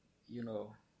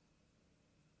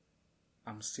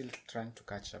still trying to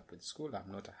catch up with school.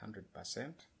 I'm not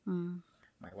 100%.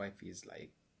 My wife is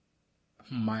like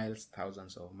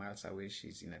thousands of miles away.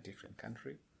 She's in a different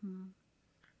country.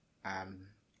 I'm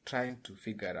trying to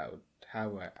figure out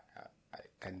how I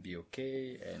can be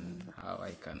okay and how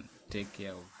I can take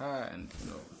care of her, and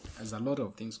there's a lot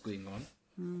of things going on.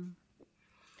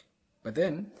 But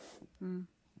then,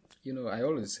 I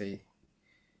always say,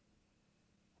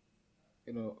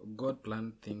 God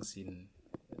planned things in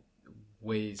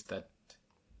ways that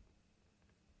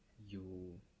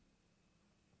you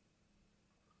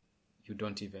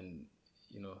don't even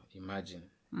imagine.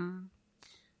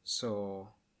 So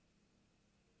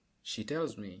she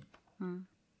tells me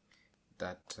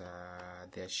that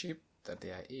their ship that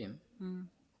they are in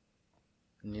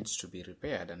needs to be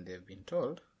repaired, and they've been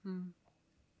told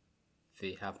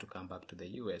they have to come back to the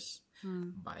US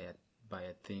by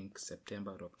I think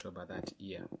September or October that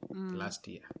year, last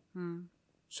year.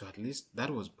 So at least that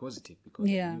was positive, because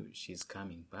I knew she's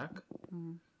coming back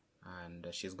and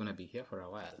she's gonna be here for a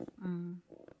while.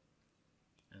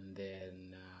 And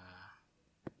then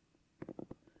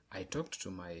I talked to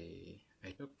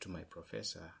my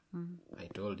professor. I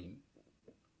told him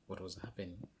what was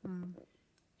happening,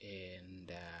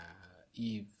 and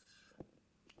if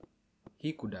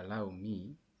he could allow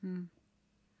me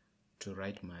to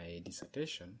write my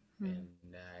dissertation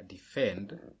and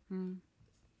defend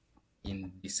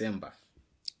in December.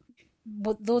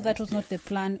 But though that was not the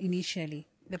plan initially.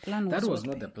 The plan was... That was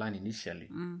not the plan initially.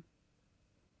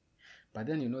 But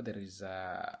then, there is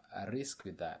a risk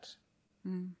with that.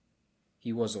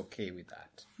 He was okay with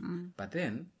that. But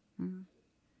then,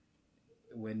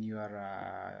 when you are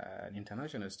an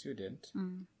international student,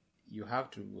 you have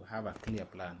to have a clear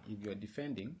plan. If you're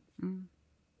defending,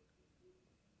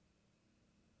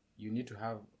 you need to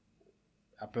have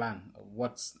a plan.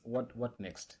 What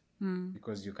next?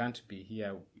 Because you can't be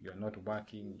here, you're not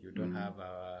working, you don't have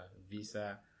a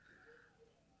visa.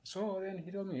 So then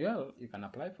he told me, well, you can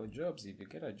apply for jobs. If you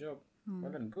get a job,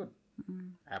 well and good.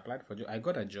 I applied for job. I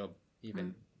got a job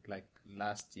even like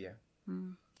last year.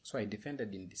 So I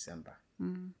defended in December.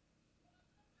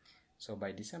 So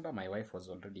by December, my wife was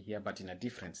already here, but in a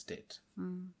different state.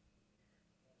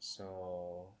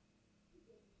 So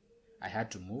I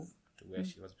had to move to where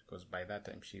she was, because by that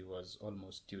time she was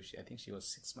almost due. I think she was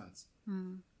 6 months.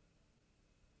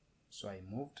 So I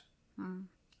moved.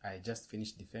 I just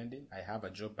finished defending. I have a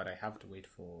job, but I have to wait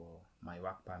for my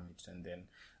work permit.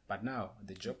 But now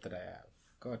the job that I have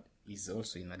got is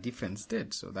also in a different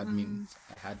state. So that means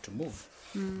I had to move.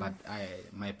 But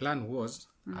my plan was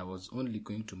I was only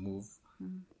going to move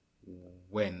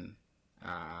when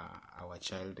our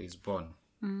child is born.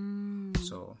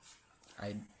 So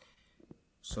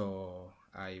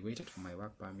I waited for my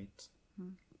work permit.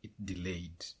 It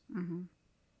delayed.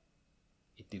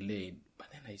 It delayed, but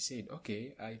then I said,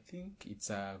 okay, I think it's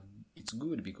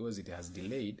good because it has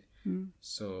delayed,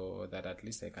 so that at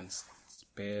least I can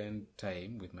spend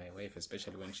time with my wife,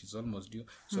 especially when she's almost due.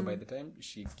 So by the time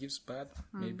she gives birth,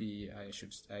 maybe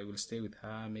I will stay with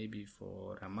her maybe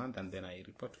for a month, and then I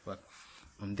report to work.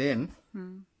 And then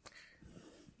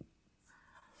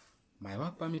my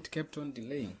work permit kept on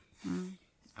delaying,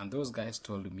 and those guys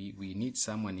told me, we need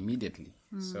someone immediately.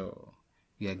 So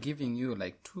we are giving you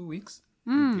like 2 weeks.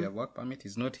 If your work permit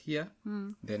is not here,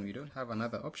 then we don't have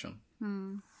another option.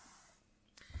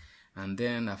 And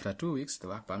then after 2 weeks, the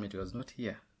work permit was not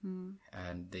here.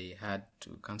 And they had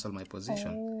to cancel my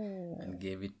position and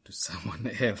gave it to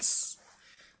someone else.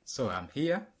 So I'm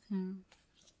here,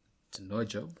 no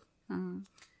job.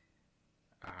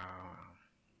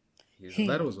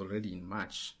 That was already in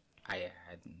March. I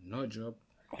had no job.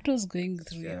 What was going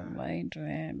through your mind,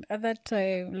 man? At that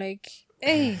time, like,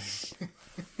 hey...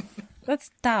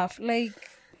 That's tough. Like,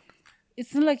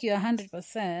 it's not like you're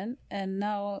 100%, and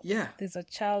now there's a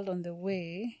child on the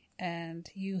way, and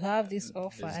you have this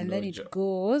offer, and then it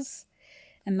goes,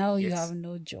 and now you have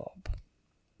no job.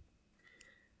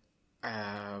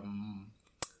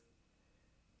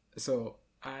 So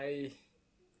I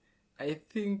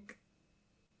think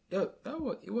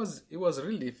it was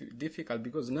really difficult,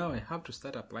 because now I have to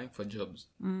start applying for jobs,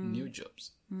 new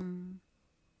jobs.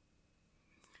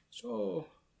 So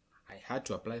I had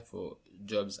to apply for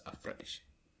jobs afresh.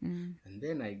 And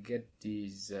then I get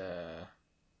this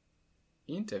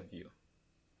interview.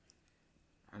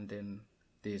 And then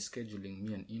they're scheduling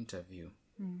me an interview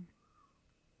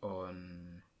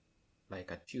on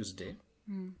like a Tuesday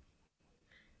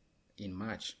in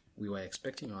March. We were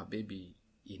expecting our baby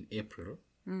in April.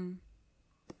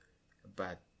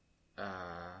 But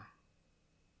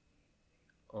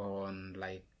on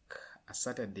like a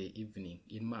Saturday evening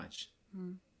in March,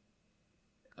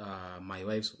 my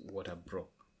wife's water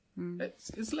broke.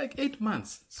 It's like 8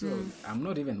 months, so I'm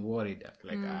not even worried.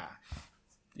 Like,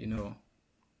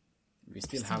 we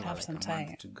still have like some a time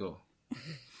month to go.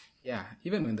 Yeah,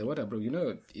 even when the water broke,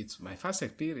 it's my first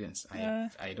experience.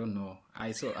 I don't know.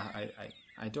 I told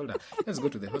her, let's go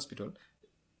to the hospital.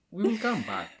 We will come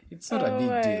back. It's not a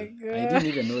big deal. God. I didn't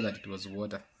even know that it was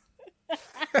water.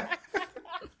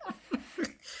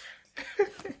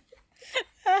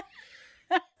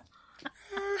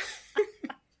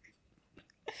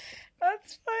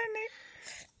 That's funny.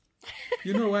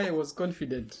 You know why I was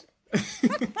confident?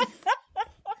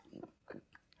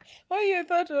 Why you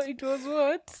thought it was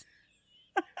what?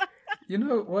 You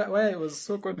know why I was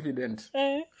so confident?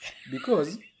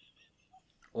 Because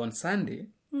on Sunday,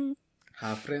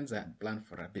 her friends had planned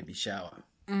for a baby shower.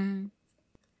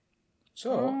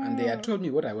 So, and they had told me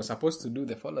what I was supposed to do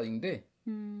the following day.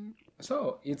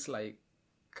 So, it's like...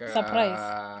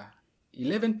 surprise.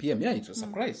 11 p.m. Yeah, it was a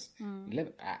surprise.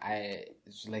 11, it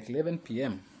was like 11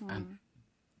 p.m. And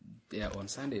yeah, on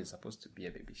Sunday it's supposed to be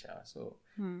a baby shower. So,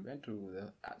 went to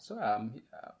the...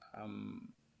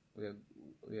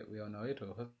 we're on our way to a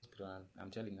hospital, and I'm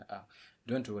telling her,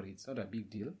 don't worry, it's not a big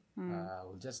deal.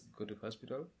 We'll just go to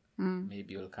hospital.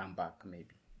 Maybe we'll come back,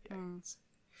 maybe. Yeah,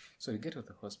 so we get to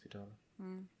the hospital,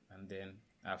 and then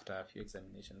after a few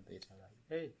examinations, they tell us,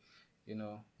 hey,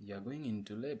 you're going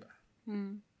into labor.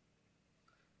 And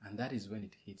that is when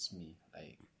it hits me,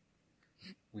 like,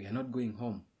 we are not going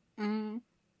home.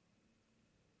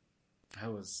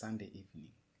 That was Sunday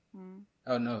evening.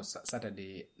 Oh, no,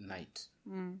 Saturday night.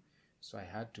 So I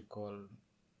had to call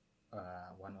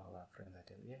one of our friends. I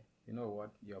tell, you know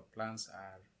what, your plans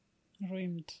are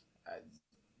ruined.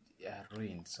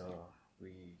 Ruined. So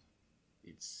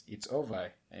it's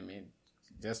over. I mean,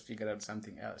 just figure out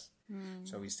something else.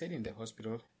 So we stayed in the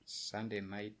hospital Sunday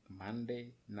night,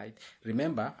 Monday night.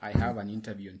 Remember, I have an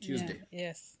interview on Tuesday. Yeah,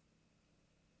 yes.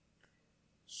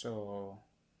 So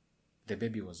the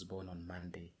baby was born on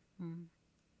Monday.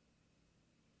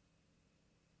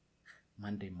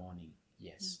 Monday morning,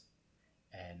 yes.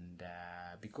 And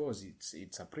because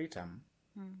it's a preterm,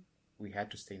 we had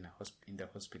to stay in the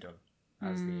hospital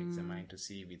as they examine to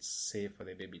see if it's safe for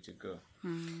the baby to go.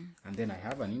 And then I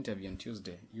have an interview on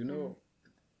Tuesday.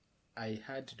 I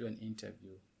had to do an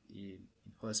interview in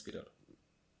hospital.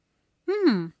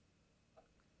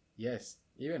 Yes,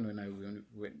 even when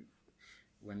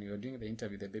we were doing the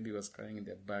interview, the baby was crying in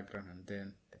the background, and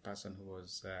then the person who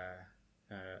was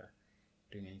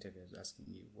doing the interview was asking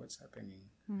me, what's happening?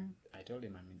 I told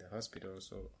him I'm in the hospital,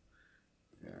 so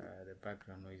the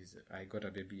background noise, I got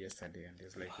a baby yesterday, and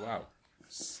he's like, wow.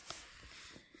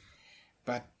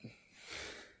 But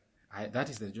that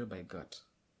is the job I got.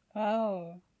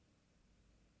 Oh.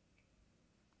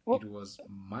 It was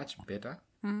much better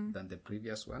than the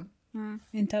previous one.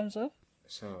 In terms of?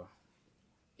 So,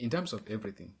 in terms of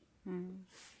everything. In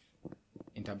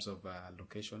terms of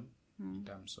location, in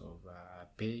terms of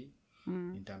pay,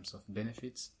 in terms of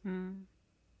benefits.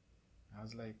 I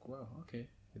was like, wow, okay.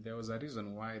 There was a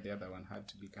reason why the other one had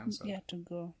to be cancelled. Yeah, to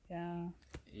go, yeah.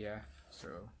 Yeah,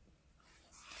 so...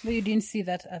 But you didn't see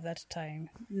that at that time.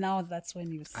 Now that's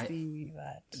when you see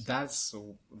that. That's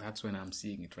when I'm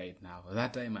seeing it right now.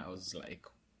 That time I was like,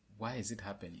 why is it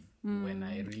happening when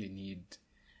I really need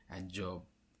a job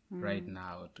right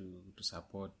now to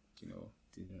support, the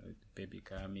baby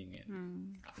coming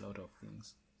and a lot of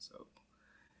things. So,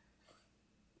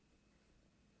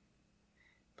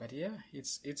 but yeah,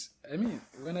 it's. I mean,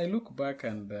 when I look back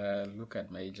and look at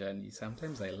my journey,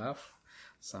 sometimes I laugh,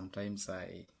 sometimes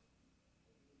I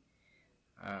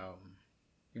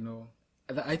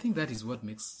I think that is what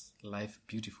makes life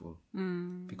beautiful.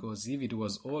 Because if it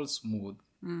was all smooth,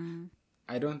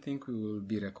 I don't think we will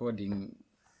be recording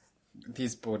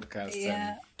this podcast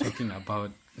and talking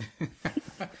about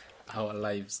our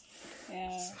lives.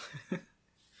 Yeah.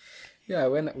 Yeah.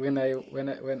 When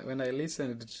I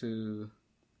listened to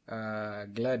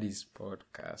Gladys'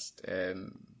 podcast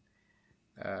and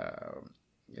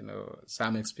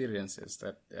some experiences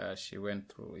that she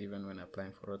went through even when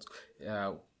applying for roads.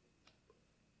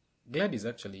 Gladys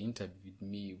actually interviewed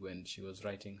me when she was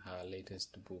writing her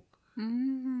latest book.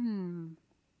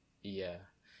 Yeah.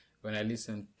 When I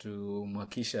listened to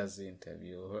Mwakisha's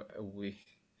interview,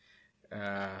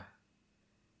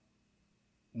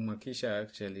 Mwakisha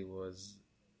actually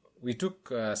we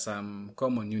took some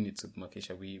common units with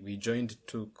Mwakisha. We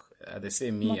took the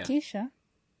same year. Mwakisha?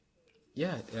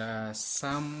 Yeah,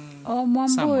 some... Oh,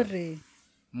 Mwamburi.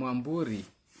 Mwamburi.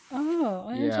 Oh,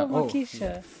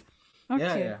 Mwakisha. Yeah.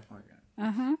 Okay. Yeah.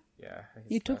 Uh-huh. Yeah.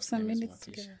 You took some minutes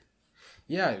together.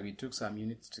 Yeah, we took some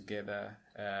units together.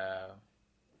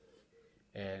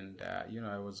 And,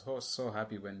 I was so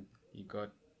happy when he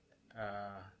got...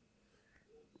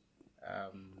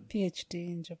 PhD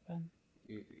in Japan.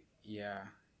 Yeah.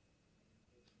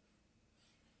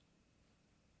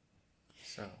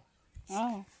 So...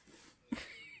 Oh.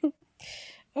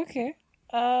 Okay.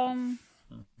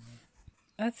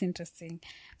 That's interesting.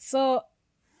 So,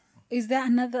 is there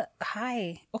another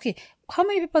high? Okay. How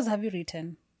many papers have you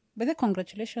written? By the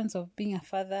congratulations of being a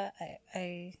father.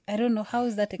 I don't know. How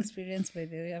is that experience, by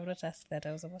the way? I've not asked that.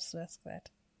 I was supposed to ask that.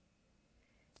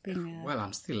 Well,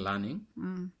 I'm still learning.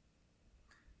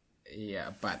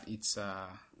 Yeah, but it's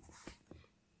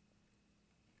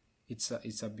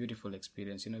it's a beautiful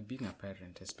experience. Being a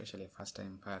parent, especially a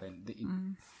first-time parent,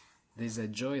 there's a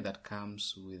joy that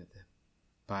comes with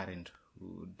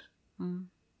parenthood.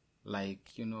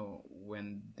 Like,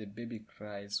 when the baby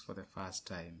cries for the first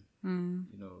time,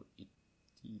 it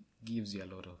gives you a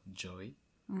lot of joy.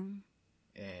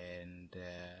 And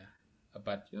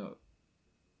but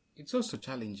it's also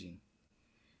challenging,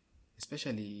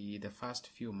 especially the first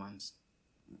few months.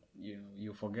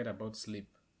 You forget about sleep.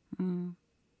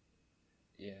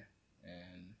 Yeah,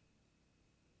 and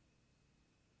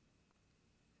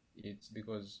it's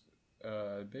because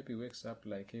baby wakes up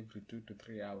like every 2 to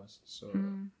 3 hours, so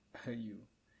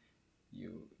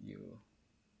you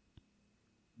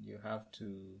have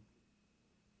to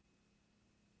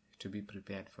be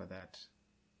prepared for that.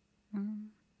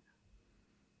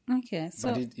 Okay, so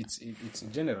but it's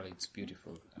in general, it's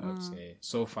beautiful. I would say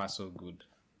so far so good.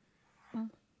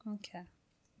 okay.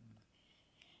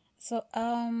 So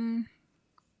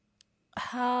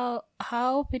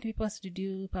how many papers did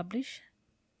you publish?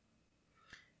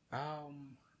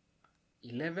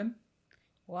 11.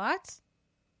 What?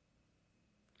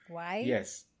 Why?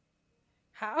 Yes.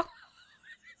 How?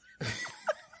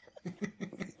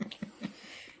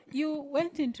 You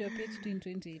went into a PhD in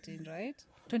 2018, right?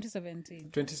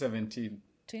 2017. 2017.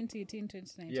 2018,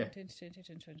 2019, Yeah. 2020,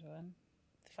 2021.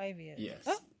 5 years. Yes.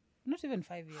 Oh, not even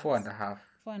 5 years. 4.5.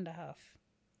 4.5.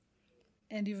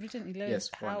 And you've written 11. Yes,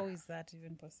 How is that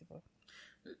even possible?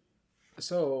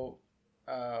 So,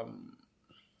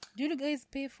 Do you guys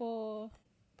pay for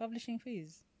publishing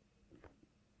fees?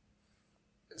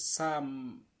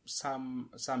 some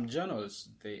journals,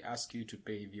 they ask you to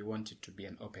pay if you want it to be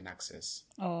an open access.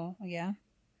 Oh, yeah.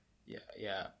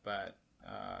 Yeah, but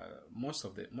most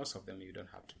of them you don't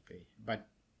have to pay. But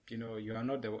you are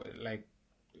not like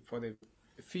for the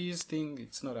fees thing.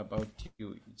 It's not about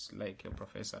you. It's like your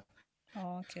professor.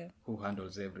 Oh, okay. Who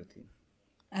handles everything.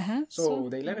 So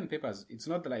the 11 papers, it's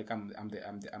not like I'm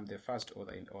the first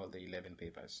author in all the 11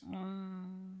 papers.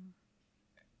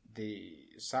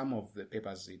 Some of the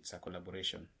papers, it's a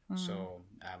collaboration. So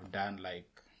I've done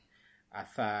like a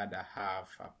third, a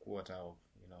half, a quarter of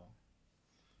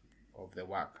of the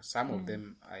work. Some of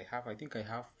them I think I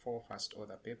have 4 first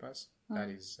author papers. That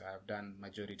is, I've done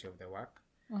majority of the work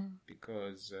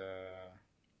because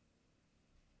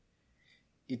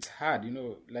it's hard,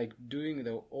 like doing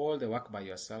all the work by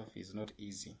yourself is not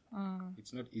easy.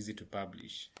 It's not easy to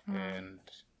publish. And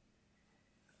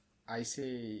I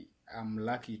say I am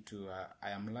lucky to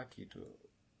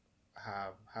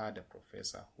have had a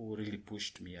professor who really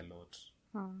pushed me a lot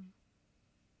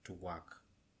to work.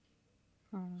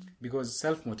 Because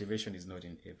self-motivation is not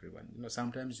in everyone.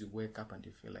 Sometimes you wake up and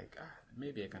you feel like,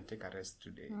 maybe I can take a rest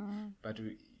today. But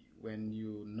when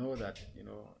you know that,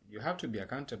 you have to be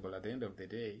accountable at the end of the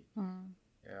day.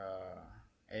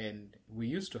 And we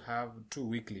used to have 2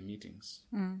 weekly meetings,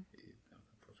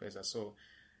 professor. So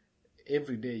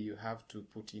every day you have to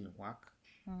put in work,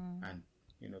 and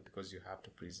because you have to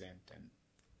present, and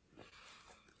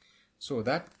so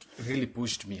that really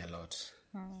pushed me a lot.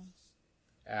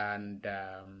 And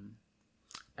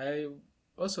I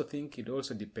also think it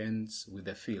also depends with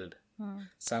the field.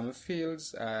 Some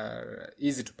fields are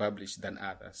easy to publish than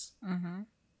others.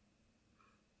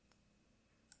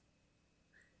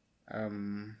 I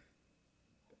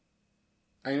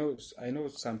know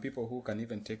some people who can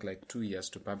even take like 2 years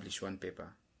to publish one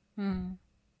paper,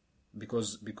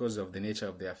 because of the nature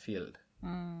of their field.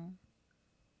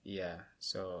 Yeah,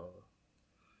 so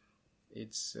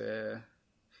it's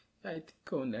I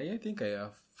think I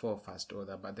have 4 first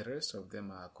author, but the rest of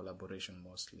them are collaboration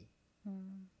mostly.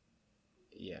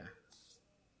 Yeah,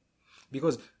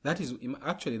 because that is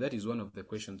one of the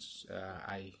questions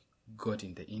I got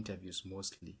in the interviews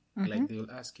mostly. Like they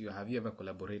will ask you, have you ever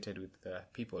collaborated with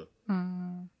people?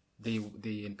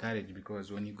 They encourage,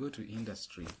 because when you go to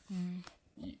industry,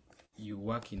 you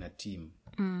work in a team.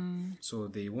 So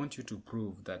they want you to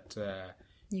prove that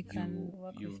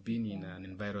you've been in an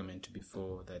environment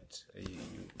before that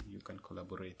you can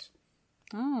collaborate.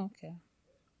 Oh, okay.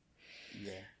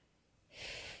 Yeah.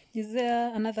 Is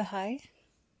there another high?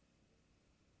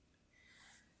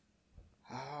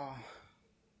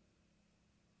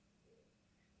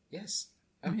 Yes.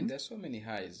 I mean, there's so many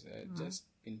highs. Just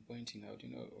been pointing out,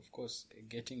 of course,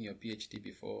 getting your PhD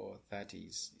before 30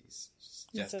 is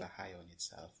just a high on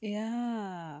itself.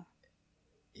 Yeah.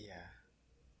 Yeah.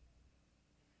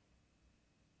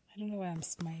 I don't know why I'm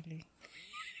smiling.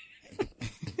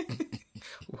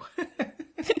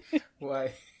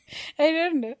 Why? I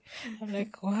don't know. I'm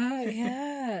like, wow,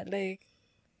 yeah, like,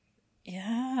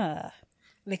 yeah.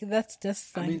 Like that's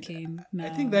just thinking now. I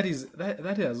think that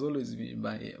has always been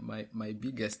my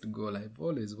biggest goal. I've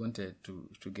always wanted to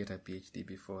get a PhD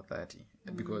before 30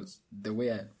 because the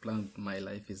way I planned my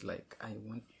life is like I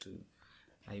want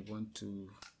to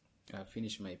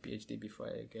finish my PhD before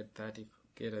I get 30,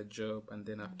 get a job, and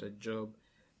then after job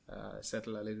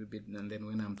settle a little bit, and then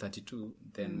when I'm 32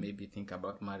 then maybe think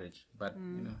about marriage. But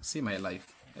see my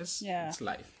life. It's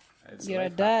life. You're a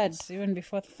dad even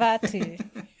before 30.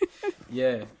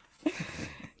 Yeah.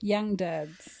 Young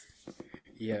dads.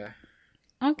 Yeah.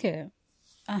 Okay.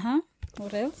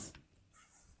 What else?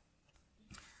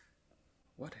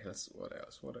 What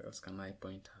else can I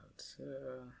point out?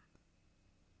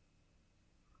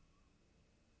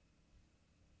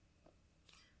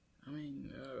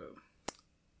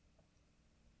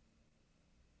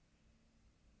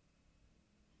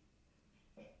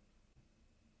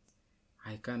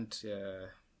 I can't.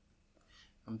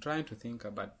 I'm trying to think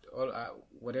about all.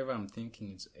 Whatever I'm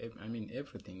thinking is.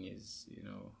 Everything is.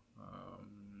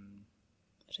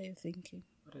 What are you thinking?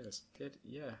 What else?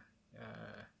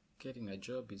 Getting a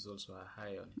job is also a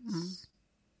high on its.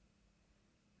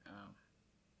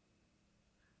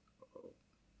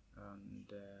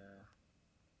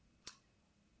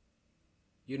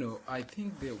 I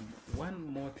think the one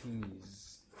more thing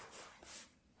is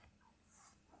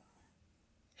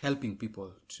helping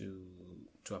people to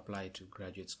apply to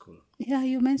graduate school. Yeah,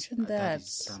 you mentioned that.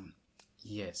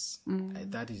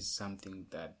 That is something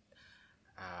that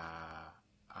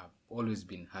I've always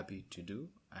been happy to do,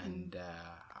 and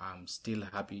I'm still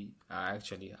happy. I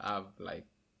actually have like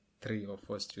 3 or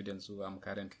 4 students who I'm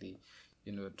currently,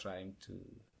 trying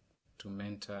to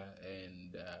mentor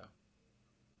and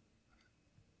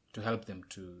to help them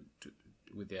to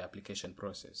with their application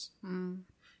process,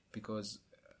 because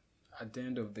at the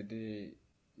end of the day,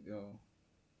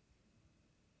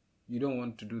 you don't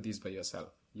want to do this by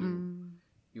yourself.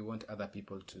 You want other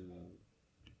people to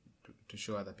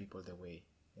show other people the way.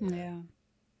 Yeah.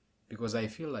 Because I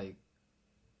feel like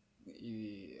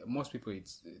most people,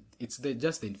 it's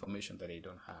just the information that they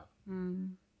don't have.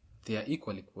 They are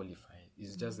equally qualified.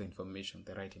 It's just the information,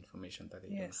 the right information that they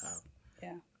don't have.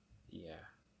 Yeah. Yeah.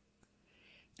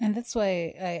 And that's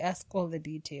why I ask all the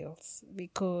details,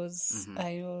 because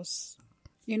I was,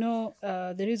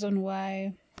 the reason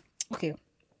why,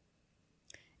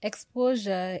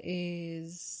 exposure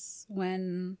is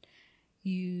when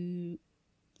you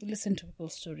listen to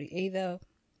people's story,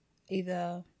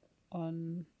 either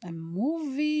on a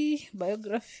movie,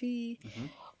 biography,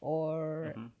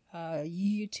 or a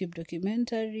YouTube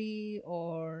documentary,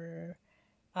 or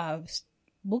a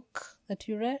book that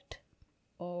you read,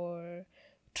 or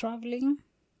traveling,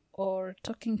 or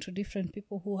talking to different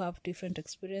people who have different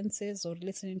experiences, or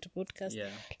listening to podcasts.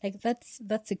 Like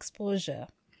that's exposure.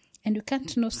 And you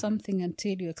can't know something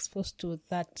until you're exposed to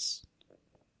that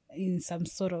in some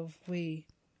sort of way,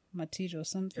 material or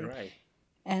something. Right.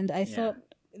 And I thought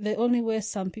the only way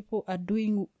some people are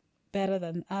doing better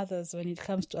than others when it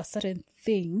comes to a certain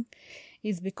thing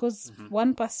is because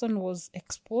one person was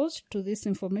exposed to this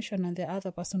information and the other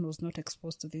person was not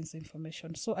exposed to this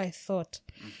information. So I thought,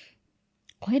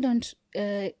 why don't,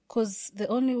 because the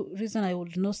only reason I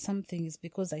would know something is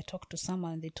because I talked to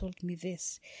someone and they told me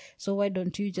this. So why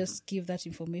don't you just give that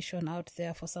information out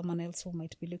there for someone else who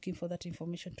might be looking for that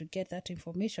information to get that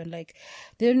information? Like,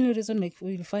 the only reason, like,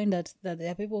 we'll find that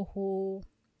there are people who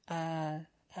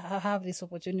have these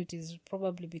opportunities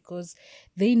probably because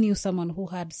they knew someone who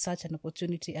had such an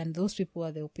opportunity, and those people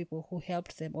are the people who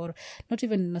helped them, or not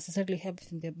even necessarily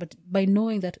helping them, but by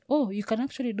knowing that, oh, you can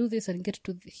actually do this and get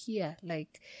to here,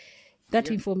 like that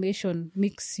information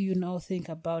makes you now think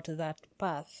about that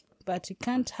path. But you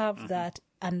can't have that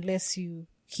unless you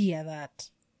hear that.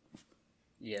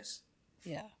 Yes.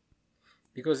 Yeah.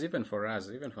 Because even for us,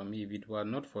 even for me, if it were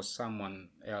not for someone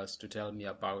else to tell me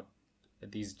about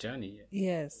this journey,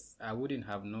 yes, I wouldn't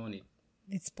have known it.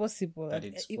 It's possible. That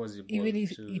it's possible, even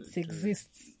if it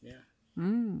exists. Yeah.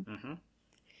 You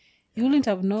wouldn't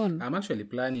have known. I'm actually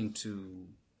planning to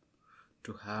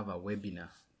have a webinar,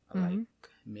 like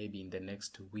maybe in the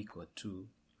next week or 2,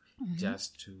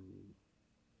 just to,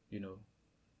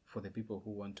 for the people who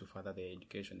want to further their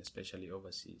education, especially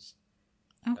overseas.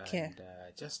 Okay. And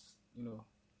just,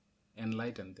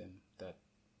 enlighten them that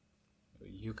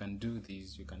you can do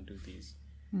this, you can do this.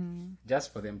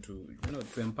 Just for them to,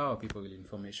 to empower people with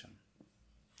information.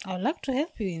 I would like to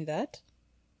help you in that.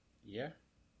 Yeah.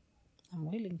 I'm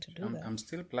willing to do that. I'm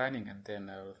still planning, and then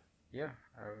I'll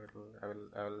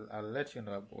let you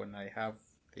know when I have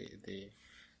the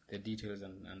details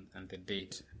and the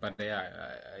date. But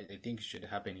I think it should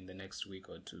happen in the next week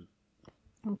or 2.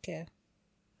 Okay.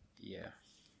 Yeah.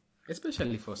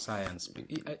 especially for science.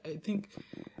 I think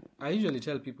I usually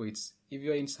tell people if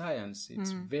you're in science,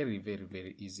 it's very, very,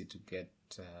 very easy to get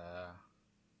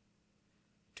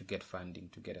funding,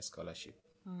 to get a scholarship.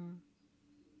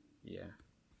 Yeah.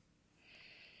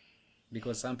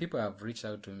 Because some people have reached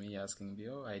out to me asking me,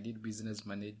 "Oh, I did business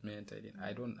management.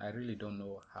 I really don't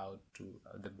know how to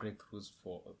the breakthroughs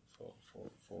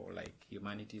for like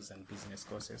humanities and business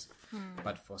courses.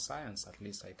 But for science, at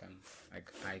least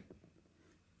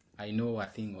I know a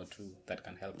thing or two that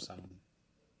can help someone."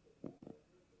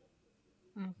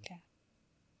 Okay.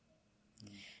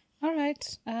 All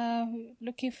right.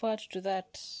 Looking forward to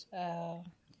that.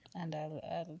 And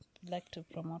I'll like to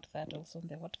promote that also on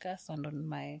the podcast and on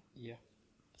my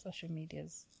social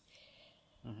medias.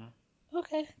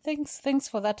 Okay. Thanks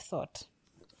for that thought.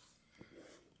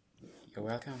 You're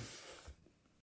welcome.